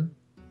Molten,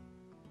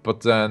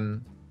 but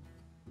then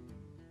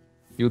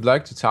you'd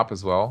like to tap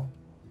as well.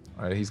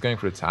 All right, he's going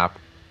for the tap.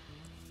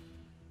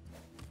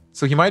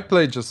 So he might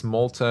play just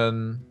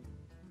Molten,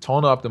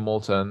 tone up the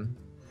Molten.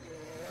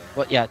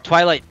 Well, yeah,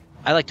 Twilight.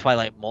 I like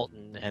Twilight,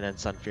 Molten, and then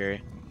Sun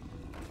Fury.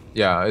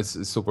 Yeah, it's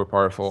super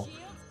powerful.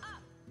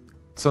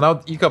 So now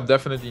Ek0p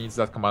definitely needs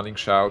that Commanding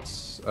Shout.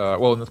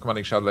 Well, not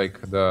Commanding Shout,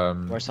 like the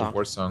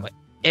Warsong.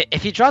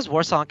 If he draws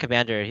Warsong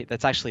Commander,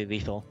 that's actually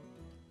lethal.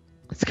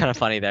 It's kind of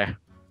funny there.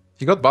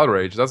 He got Battle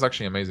Rage. That's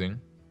actually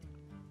amazing.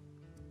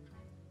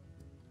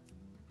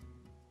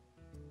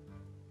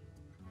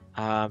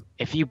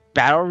 If you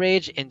Battle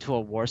Rage into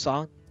a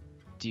Warsong,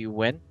 do you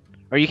win?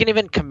 Or you can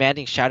even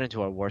Commanding Shout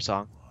into a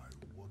Warsong.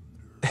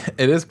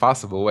 It is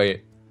possible.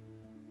 Wait.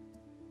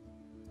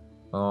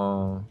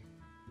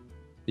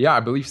 Yeah, I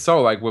believe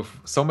so. Like with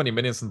so many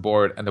minions on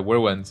board and the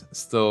Whirlwind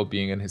still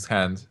being in his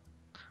hand.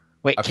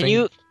 Wait,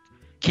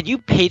 can you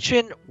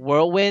Patron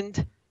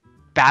Whirlwind,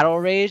 Battle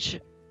Rage,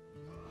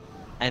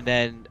 and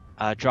then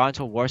draw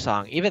into a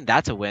Warsong? Even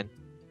that's a win.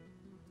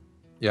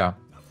 Yeah.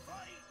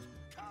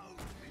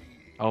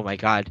 Oh my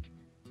god.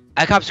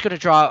 Ek0p's gonna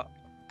draw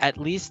at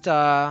least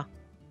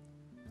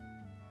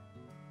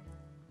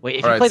wait,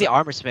 if you play the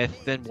Armor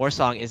Smith, then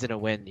Warsong isn't a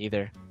win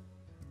either.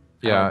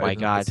 Yeah, oh my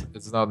god.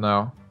 It's not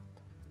now.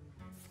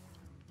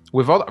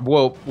 Without,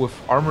 well, with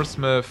Armor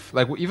Smith,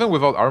 like even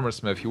without Armor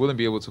Smith, he wouldn't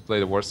be able to play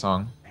the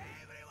Warsong.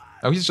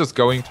 Now he's just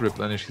going to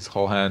replenish his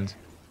whole hand,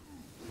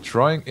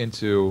 drawing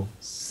into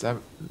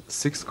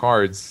 6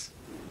 cards.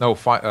 No,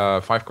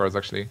 5 cards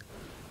actually.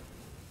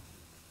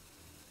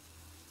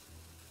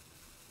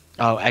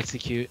 Oh,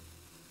 execute.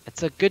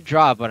 It's a good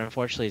draw, but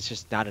unfortunately it's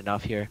just not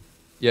enough here.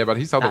 Yeah, but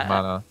he's out of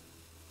mana.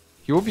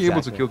 He will be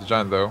able to kill the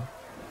giant though.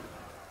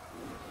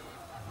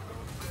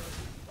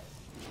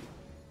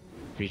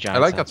 I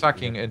like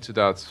attacking into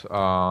that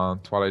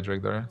Twilight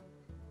Drake there.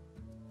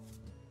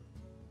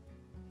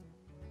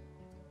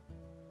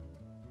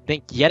 I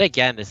think yet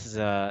again this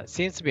is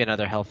seems to be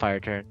another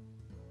Hellfire turn.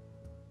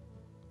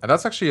 And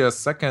that's actually a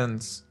second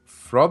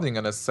Frauding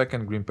and a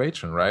second Green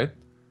Patron, right?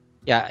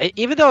 Yeah,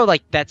 even though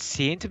like that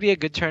seemed to be a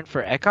good turn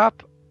for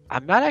Ek0p,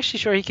 I'm not actually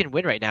sure he can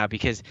win right now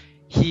because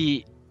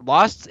he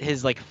lost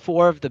his like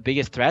 4 of the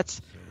biggest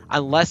threats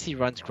unless he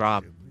runs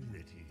Grom.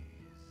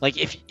 Like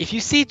if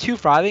you see 2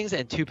 Frothings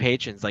and 2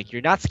 Patrons, like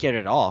you're not scared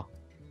at all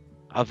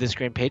of this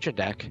Green Patron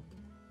deck.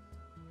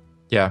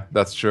 Yeah,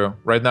 that's true.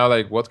 Right now,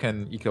 like what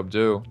can Ek0p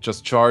do?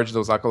 Just charge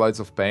those Acolytes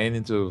of Pain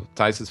into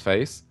Thijs'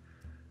 face?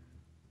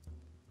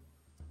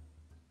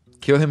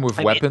 Kill him with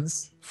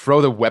weapons?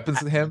 Throw the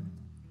weapons at him?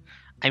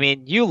 I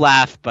mean, you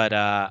laugh,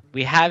 but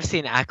we have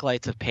seen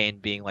Acolytes of Pain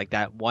being like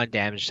that 1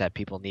 damage that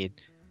people need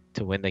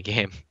to win the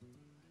game.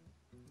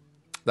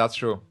 That's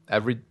true.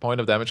 Every point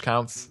of damage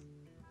counts.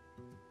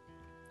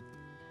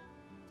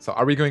 So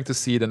are we going to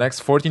see the next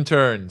 14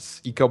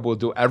 turns? Ek0p will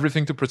do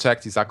everything to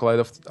protect his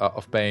Acolyte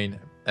of Pain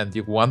and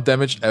deal 1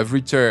 damage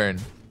every turn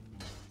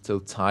till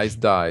Thijs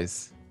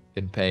dies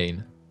in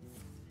pain.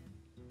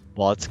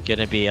 Well, it's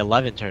gonna be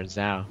 11 turns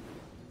now.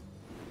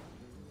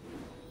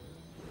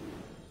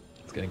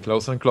 It's getting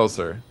closer and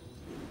closer.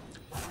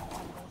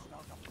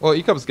 Well,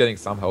 Ek0p is getting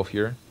some health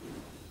here.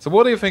 So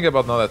what do you think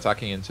about not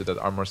attacking into that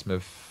Armor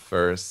Smith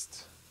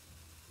first?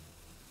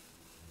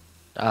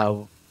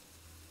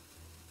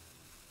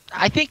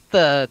 I think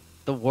the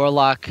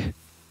Warlock.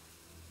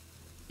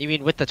 You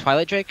mean with the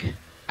Twilight Drake?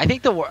 I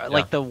think the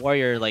like the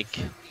Warrior like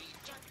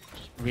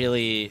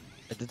really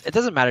it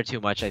doesn't matter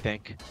too much. I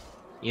think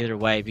either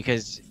way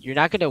because you're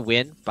not gonna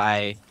win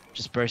by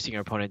just bursting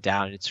your opponent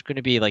down. It's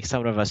gonna be like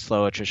somewhat of a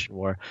slow attrition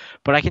war.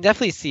 But I can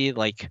definitely see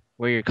like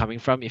where you're coming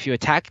from. If you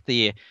attack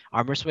the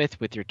Armor Smith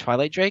with your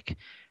Twilight Drake,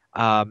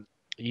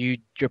 your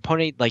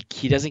opponent like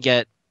he doesn't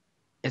get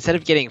instead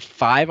of getting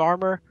 5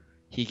 armor,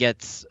 he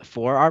gets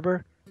 4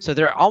 armor. So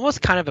they're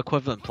almost kind of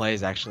equivalent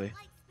plays, actually.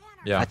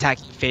 Yeah.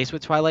 Attacking face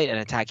with Twilight and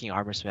attacking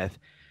Armor Smith.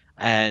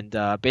 And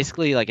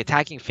basically, like,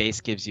 attacking face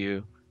gives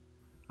you...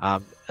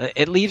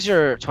 it leaves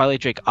your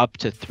Twilight Drake up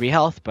to 3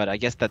 health, but I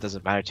guess that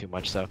doesn't matter too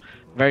much, so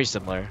very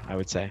similar, I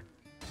would say.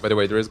 By the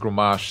way, there is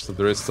Grommash, so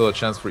there is still a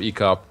chance for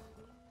Ek0p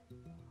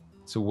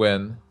to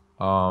win.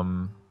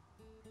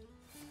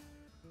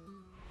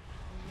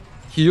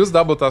 He used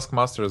double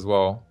Taskmaster as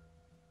well.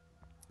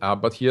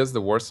 But he has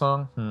the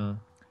Warsong.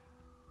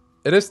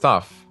 It is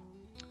tough.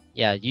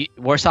 Yeah,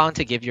 Warsong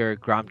to give your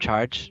Grom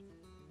charge,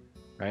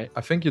 right?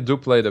 I think you do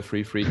play the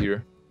 3/3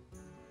 here.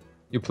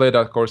 You play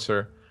that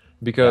Corsair.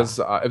 Because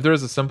if there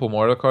is a simple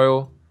Mortar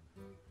Coil,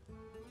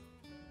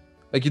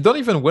 like you don't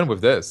even win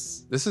with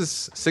this. This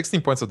is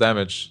 16 points of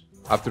damage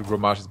after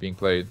Grommash is being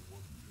played.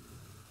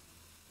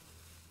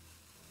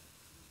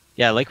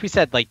 Yeah, like we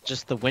said, like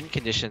just the win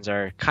conditions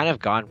are kind of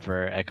gone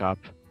for Ek0p.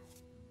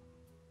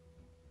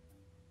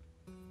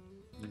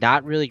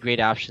 Not really great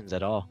options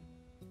at all.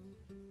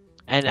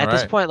 And at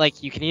this point,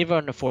 like, you can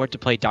even afford to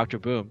play Dr.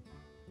 Boom.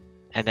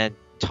 And then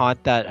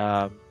taunt that,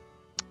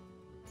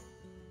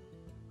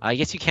 I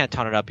guess you can't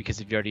taunt it up because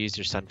you've already used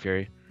your Sun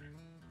Fury.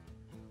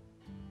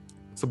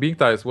 So being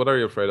Thijs, what are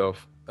you afraid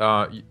of?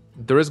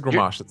 There is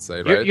Grommash, let's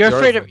say, right? You're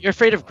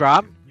afraid of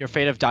Grom, you're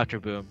afraid of Dr.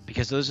 Boom.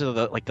 Because those are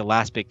the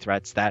last big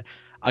threats that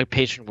a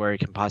Patron Warrior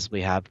can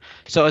possibly have.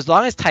 So as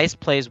long as Thijs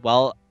plays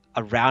well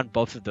around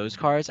both of those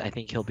cards, I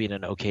think he'll be in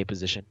an okay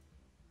position.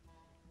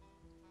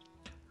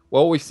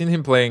 Well, we've seen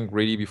him playing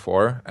greedy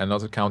before and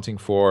not accounting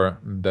for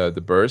the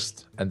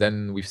burst. And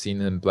then we've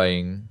seen him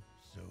playing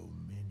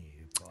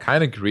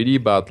kind of greedy,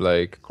 but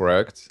like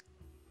correct.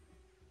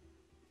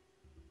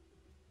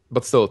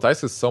 But still,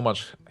 Thijs has so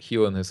much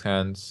heal in his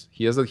hands.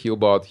 He has a heal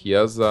bot. He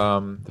has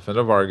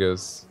Defender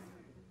Vargas.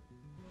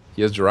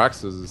 He has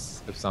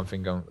Jiraxus if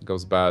something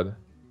goes bad.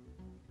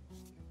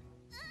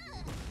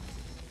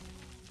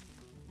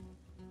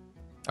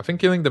 I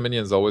think killing the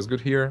minion is always good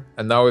here.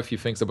 And now if he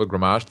thinks about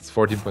Grommash, it's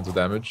 14 points of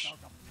damage.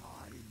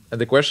 And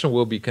the question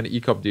will be, can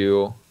Ek0p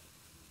deal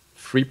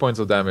 3 points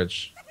of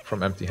damage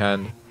from empty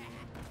hand?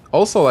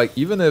 Also, like,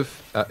 even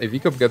if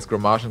Ek0p gets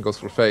Grommash and goes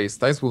for face,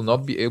 Thijs will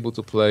not be able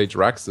to play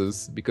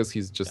Jiraxus because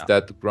he's just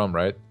dead to Grom,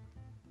 right?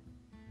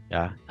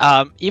 Yeah.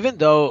 Even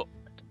though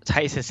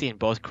Thijs has seen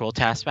both Cruel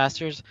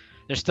Taskmasters,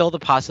 there's still the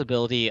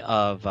possibility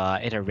of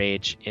Inner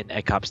Rage in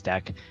Ek0p's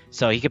deck.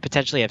 So he could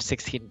potentially have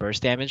 16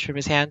 burst damage from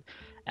his hand,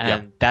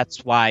 and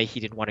that's why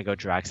he didn't want to go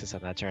Jiraxis on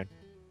that turn.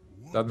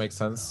 That makes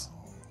sense.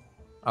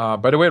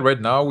 By the way,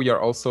 right now we are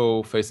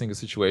also facing a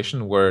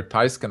situation where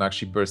Thijs can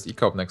actually burst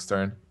Ek0p next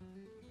turn.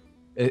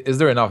 Is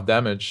there enough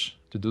damage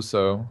to do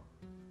so?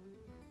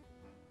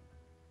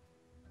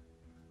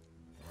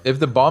 If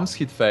the bombs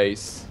hit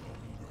face...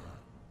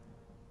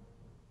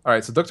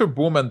 Alright, so Dr.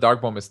 Boom and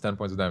Dark Bomb is 10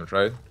 points of damage,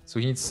 right?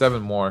 So he needs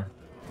 7 more.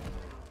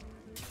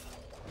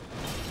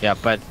 Yeah,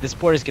 but this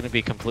board is going to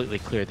be completely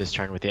clear this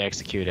turn with the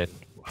executed.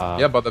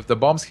 Yeah, but if the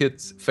bombs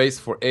hit face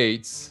for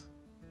 8s...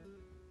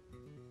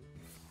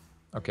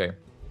 Okay.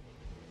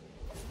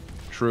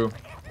 True.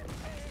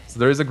 So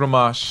there is a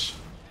Grommash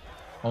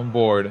on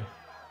board.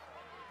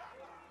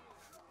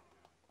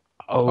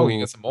 Oh, he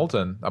gets a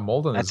Molten. A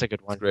Molten That's is a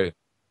good one. Great.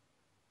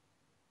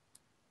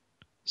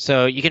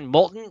 So you can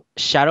Molten,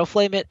 Shadow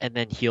Flame it, and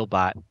then Heal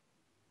Bot.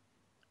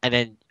 And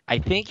then I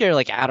think you're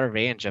like out of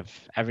range of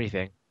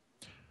everything.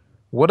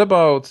 What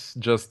about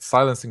just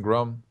silencing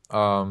Grom?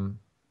 Can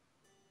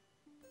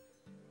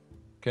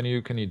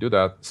you do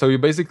that? So you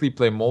basically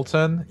play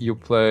Molten, you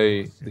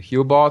play the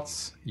Heal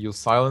Bots, you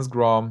silence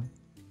Grom.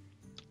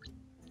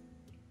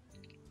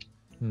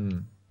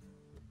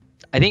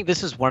 I think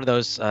this is one of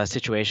those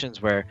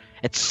situations where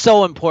it's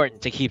so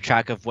important to keep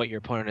track of what your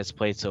opponent has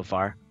played so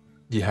far.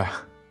 Yeah.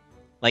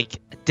 Like,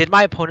 did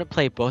my opponent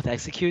play both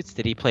executes?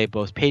 Did he play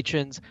both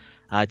patrons?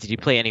 Did he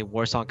play any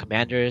Warsong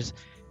commanders?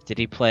 Did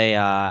he play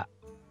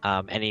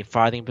any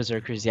Farthing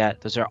Berserkers yet?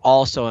 Those are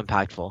all so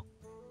impactful.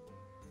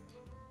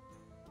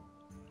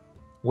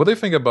 What do you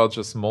think about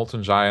just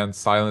Molten Giant,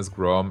 Silence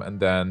Grom,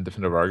 and then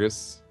Defender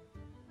Vargas?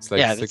 It's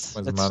like 6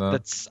 points of mana.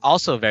 That's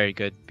also very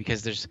good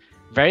because there's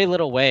very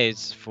little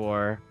ways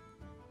for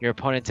your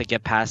opponent to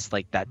get past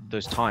like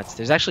those taunts.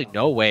 There's actually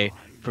no way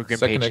for Grim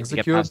Patron to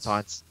get past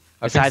taunts.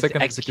 I think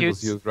second execute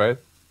was used, right?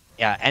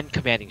 Yeah, and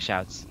commanding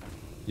shouts.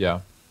 Yeah.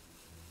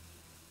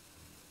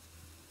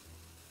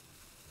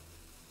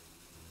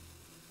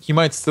 He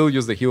might still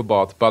use the heal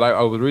bot, but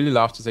I would really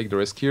love to take the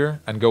risk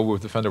here and go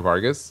with Defender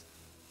Vargas,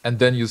 and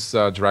then use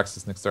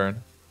Jiraxis next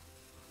turn.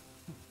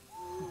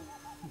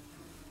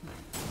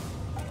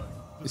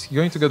 Is he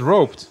going to get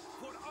roped?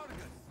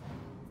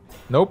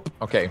 Nope.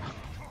 Okay.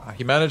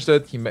 He managed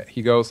it.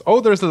 He goes,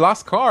 oh, there's the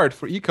last card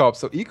for Ek0p,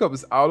 so Ek0p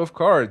is out of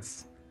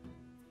cards.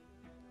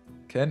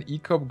 Can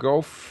Ek0p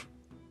go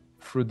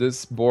through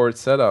this board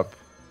setup?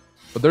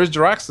 But there's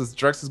Jiraxis.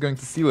 Jiraxis is going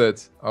to seal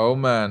it. Oh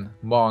man,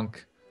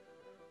 Monk.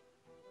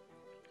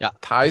 Yeah,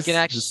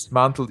 Thijs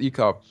dismantled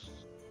Ek0p.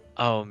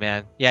 Oh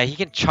man, yeah, he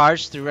can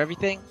charge through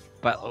everything,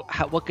 but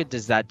what good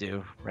does that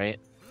do, right?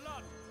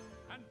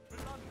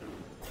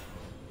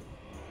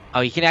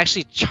 Oh, he can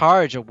actually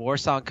charge a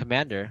Warsong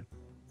commander.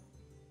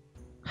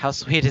 How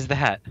sweet is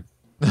that?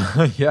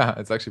 Yeah,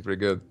 it's actually pretty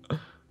good.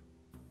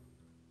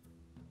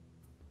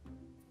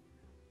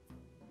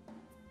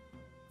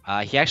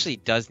 He actually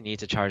does need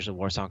to charge the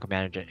Warsong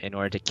commander in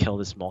order to kill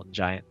this Molten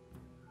Giant.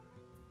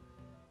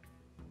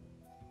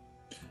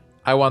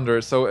 I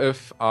wonder, so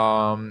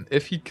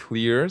if he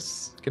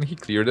clears, can he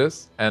clear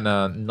this and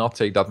not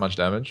take that much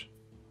damage?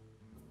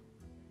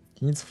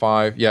 He needs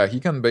 5. Yeah, he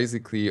can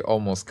basically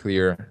almost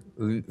clear.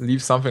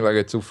 Leave something like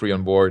a 2-3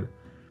 on board.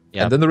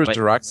 Yeah, and then there is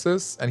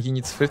Jiraxis, and he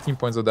needs 15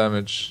 points of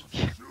damage.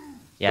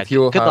 Yeah,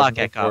 good luck,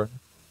 Ek0p.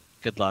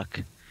 Good luck.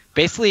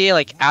 Basically,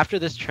 like, after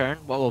this turn,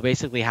 what will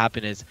basically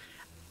happen is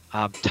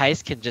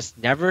Thijs can just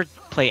never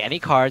play any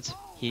cards.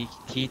 He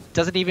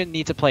doesn't even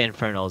need to play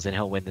Infernals, and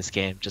he'll win this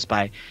game just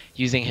by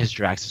using his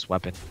Jiraxis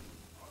weapon.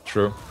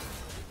 True.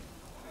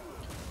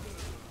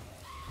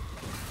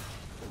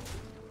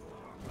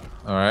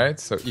 Alright,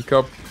 so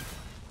Ek0p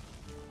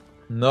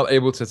not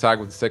able to attack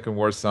with the second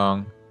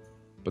Warsong,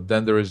 but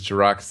then there is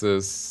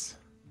Jiraxis.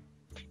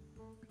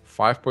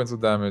 5 points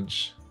of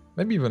damage,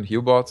 maybe even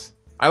heal bot.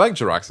 I like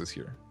Jiraxis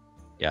here.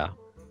 Yeah.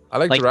 I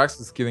like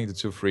Jiraxis killing the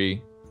 2-3.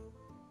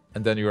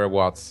 And then you are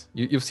what?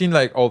 You've seen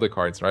like all the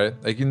cards, right?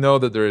 Like you know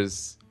that there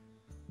is,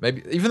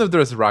 maybe even if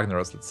there is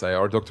Ragnaros, let's say,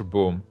 or Dr.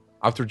 Boom,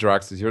 after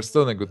Jiraxis, you're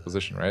still in a good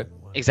position, right?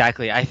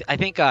 Exactly. I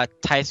think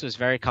Thijs was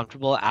very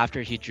comfortable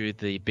after he drew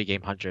the Big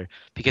Game Hunter,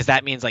 because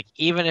that means like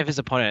even if his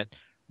opponent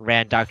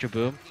ran Dr.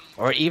 Boom,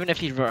 or even if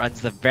he runs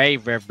the very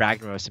rare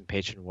Ragnaros and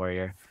Patron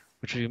Warrior,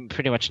 which we've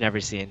pretty much never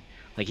seen,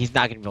 like he's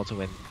not gonna be able to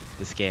win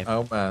this game.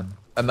 Oh man,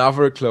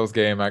 another close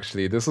game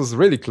actually. This was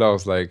really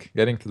close, like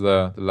getting to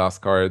the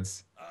last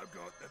cards.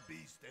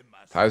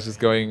 Thijs just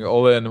going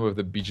all in with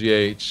the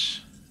BGH.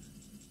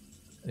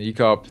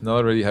 Ek0p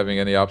not really having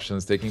any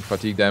options, taking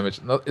fatigue damage.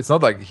 It's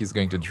not like he's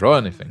going to draw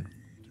anything.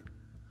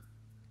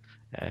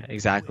 Yeah,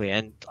 exactly,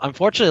 and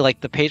unfortunately,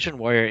 like the Patron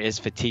Warrior is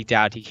fatigued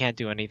out. He can't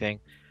do anything.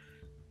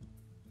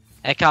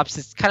 Ek0p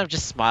is kind of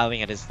just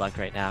smiling at his luck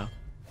right now.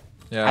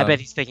 Yeah. I bet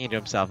he's thinking to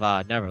himself,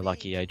 never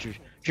lucky. I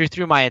drew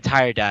through my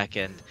entire deck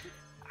and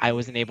I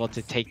wasn't able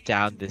to take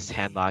down this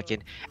handlock.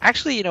 And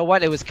actually, you know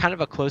what? It was kind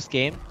of a close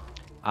game.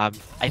 I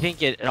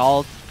think it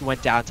all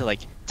went down to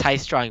like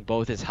Thijs drawing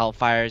both his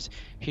Hellfires,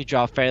 He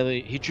drew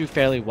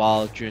fairly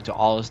well, drew into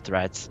all his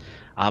threats,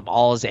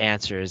 all his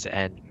answers,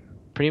 and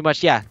pretty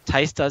much yeah,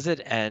 Tice does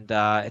it, and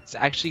it's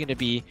actually going to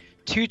be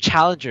two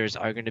challengers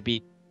are going to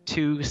be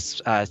two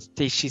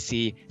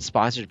HTC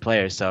sponsored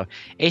players. So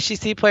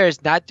HTC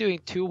players not doing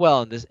too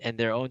well in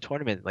their own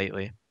tournament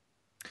lately.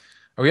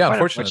 Oh yeah, Quite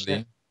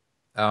unfortunate.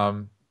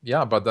 unfortunately.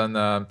 Yeah, but then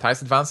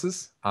Thijs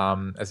advances,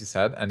 as you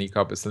said, and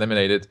Ek0p is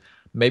eliminated.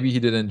 Maybe he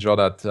didn't draw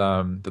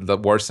that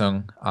war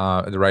song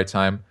at the right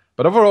time.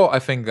 But overall, I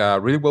think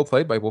really well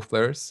played by both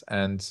players,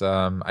 and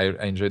I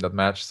enjoyed that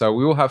match. So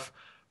we will have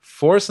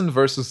Forsen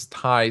versus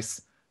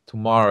Thijs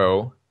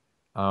tomorrow.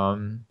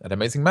 An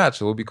amazing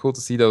match. It will be cool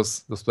to see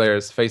those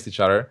players face each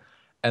other.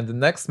 And the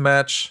next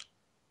match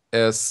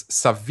is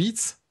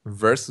Savitz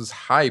versus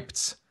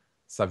Hyped.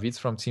 Savitz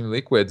from Team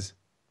Liquid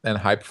and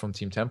Hyped from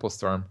Team Temple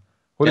Storm.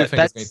 Who do you Yeah,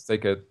 think is going to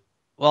take it?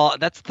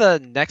 that's the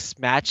next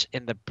match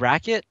in the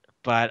bracket,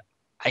 but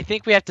I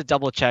think we have to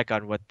double check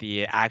on what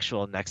the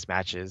actual next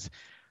match is.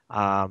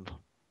 Um,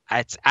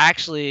 it's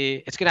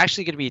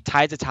gonna be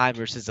Tides to Time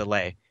versus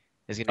Delay.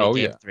 It's gonna be Oh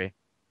game yeah. three.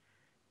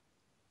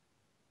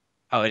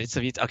 Oh, it's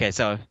Savitz. Okay,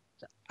 so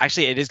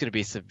actually it is gonna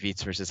be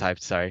Savitz versus Hype.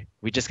 Sorry,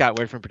 we just got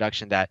word from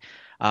production that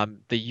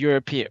the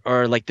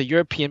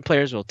European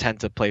players will tend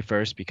to play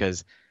first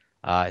because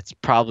it's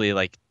probably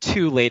like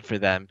too late for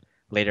them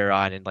later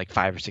on in like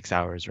 5 or 6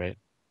 hours, right?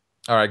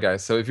 All right,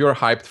 guys. So if you're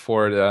hyped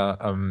for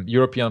the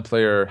European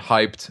player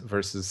Hyped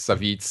versus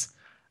Savitz,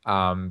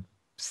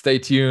 stay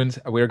tuned.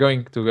 We're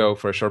going to go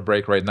for a short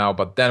break right now,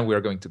 but then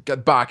we're going to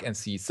get back and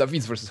see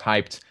Savitz versus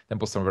Hyped,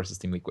 Temple Storm versus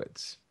Team Liquid.